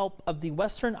College with the help of the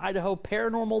Western Idaho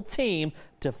Paranormal Team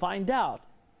to find out,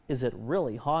 is it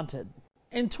really haunted?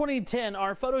 In 2010,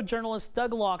 our photojournalist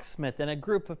Doug Locksmith and a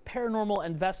group of paranormal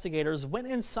investigators went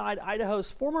inside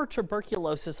Idaho's former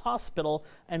tuberculosis hospital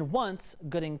and once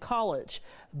Gooding College.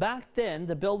 Back then,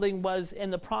 the building was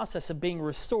in the process of being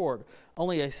restored.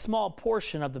 Only a small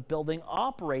portion of the building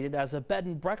operated as a bed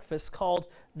and breakfast called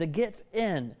the Get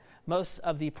Inn. Most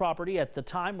of the property at the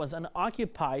time was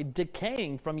unoccupied,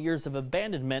 decaying from years of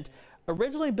abandonment.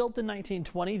 Originally built in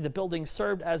 1920, the building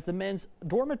served as the men's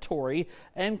dormitory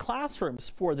and classrooms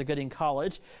for the Gooding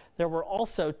College. There were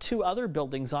also two other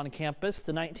buildings on campus,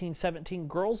 the 1917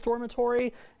 girls'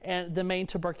 dormitory and the main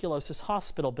tuberculosis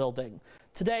hospital building.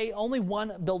 Today, only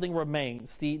one building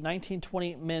remains, the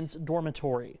 1920 men's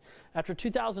dormitory. After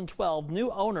 2012,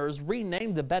 new owners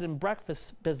renamed the bed and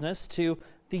breakfast business to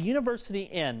the University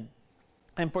Inn.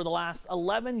 And for the last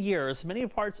 11 years, many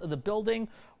parts of the building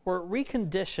were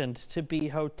reconditioned to be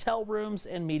hotel rooms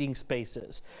and meeting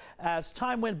spaces. As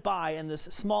time went by in this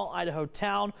small Idaho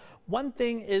town, one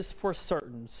thing is for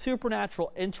certain: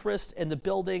 supernatural interest in the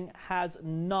building has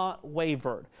not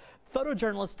wavered.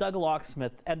 Photojournalist Doug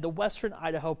Locksmith and the Western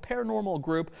Idaho Paranormal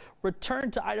Group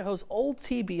returned to Idaho's old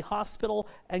TB hospital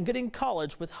and Gooding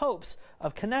College with hopes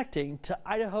of connecting to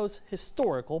Idaho's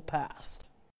historical past.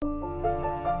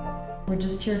 We're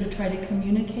just here to try to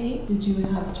communicate. Did you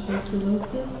have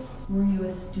tuberculosis? Were you a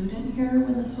student here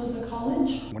when this was a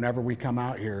college? Whenever we come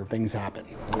out here, things happen.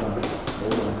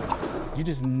 You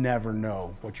just never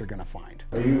know what you're gonna find.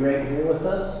 Are you right here with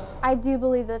us? I do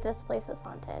believe that this place is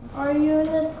haunted. Are you in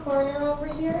this corner over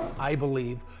here? I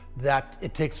believe that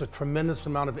it takes a tremendous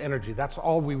amount of energy. That's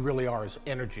all we really are, is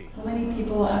energy. How many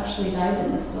people actually died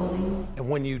in this building? And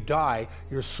when you die,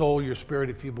 your soul, your spirit,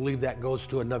 if you believe that, goes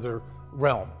to another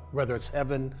realm, whether it's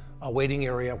heaven, a waiting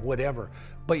area, whatever.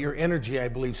 But your energy, I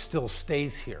believe, still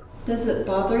stays here. Does it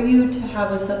bother you to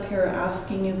have us up here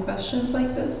asking you questions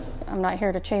like this? I'm not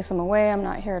here to chase them away. I'm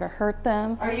not here to hurt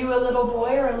them. Are you a little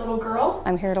boy or a little girl?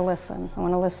 I'm here to listen. I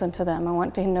want to listen to them. I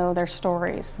want to know their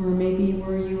stories. Or maybe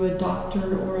were you a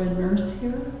doctor or a nurse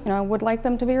here? You know, I would like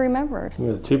them to be remembered.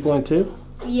 You got a 2.2?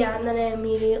 Yeah, and then it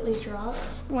immediately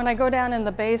drops. When I go down in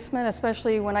the basement,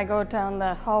 especially when I go down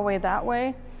the hallway that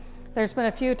way, there's been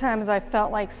a few times I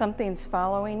felt like something's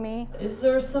following me. Is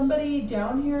there somebody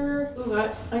down here? Ooh,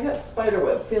 I got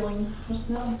spiderweb feeling just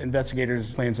now.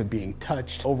 Investigators' claims of being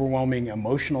touched, overwhelming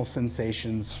emotional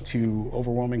sensations to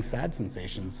overwhelming sad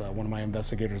sensations. One of my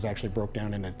investigators actually broke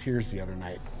down into tears the other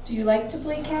night. Do you like to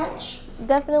play catch?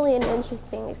 Definitely an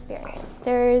interesting experience.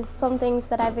 There's some things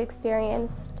that I've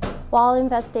experienced while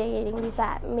investigating these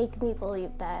that make me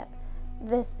believe that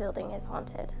this building is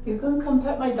haunted. You can come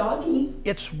pet my doggy.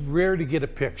 It's rare to get a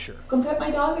picture. Come pet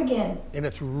my dog again. And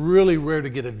it's really rare to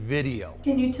get a video.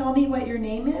 Can you tell me what your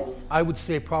name is? I would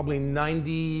say probably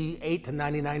 98 to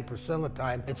 99% of the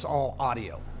time, it's all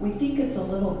audio. We think it's a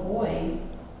little boy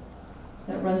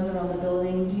that runs around the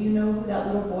building. Do you know who that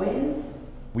little boy is?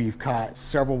 We've caught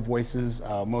several voices.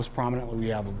 Most prominently, we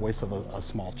have a voice of a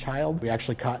small child. We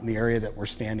actually caught in the area that we're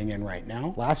standing in right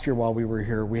now. Last year while we were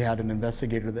here, we had an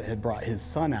investigator that had brought his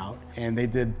son out, and they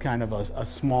did kind of a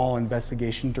small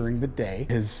investigation during the day.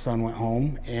 His son went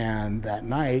home, and that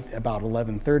night, about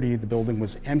 11:30, the building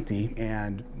was empty,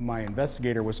 and my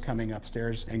investigator was coming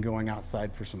upstairs and going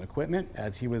outside for some equipment.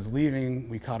 As he was leaving,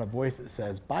 we caught a voice that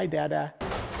says, "Bye, Dada."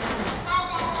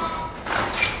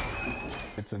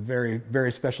 It's a very,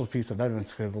 very special piece of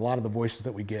evidence because a lot of the voices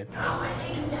that we get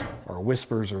are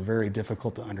whispers, are very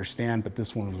difficult to understand, but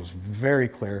this one was very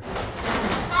clear.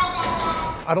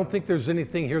 I don't think there's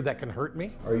anything here that can hurt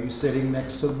me. Are you sitting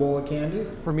next to the bowl of candy?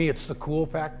 For me, it's the cool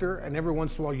factor, and every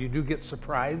once in a while you do get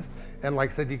surprised, and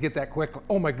like I said, you get that quick,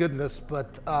 oh my goodness,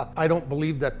 but I don't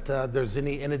believe that there's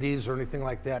any entities or anything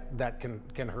like that that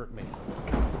can hurt me.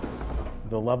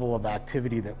 The level of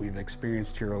activity that we've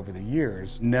experienced here over the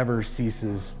years never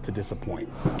ceases to disappoint.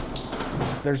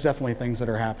 There's definitely things that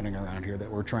are happening around here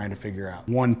that we're trying to figure out.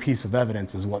 One piece of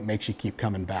evidence is what makes you keep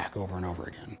coming back over and over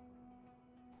again.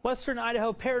 Western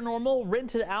Idaho Paranormal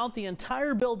rented out the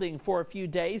entire building for a few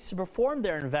days to perform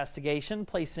their investigation,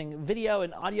 placing video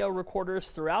and audio recorders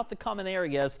throughout the common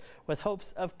areas with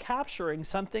hopes of capturing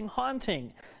something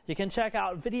haunting. You can check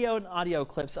out video and audio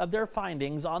clips of their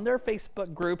findings on their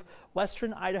Facebook group,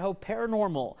 Western Idaho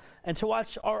Paranormal. And to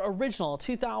watch our original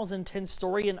 2010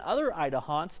 story and other Idaho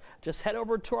haunts, just head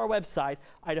over to our website,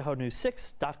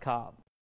 idahonews6.com.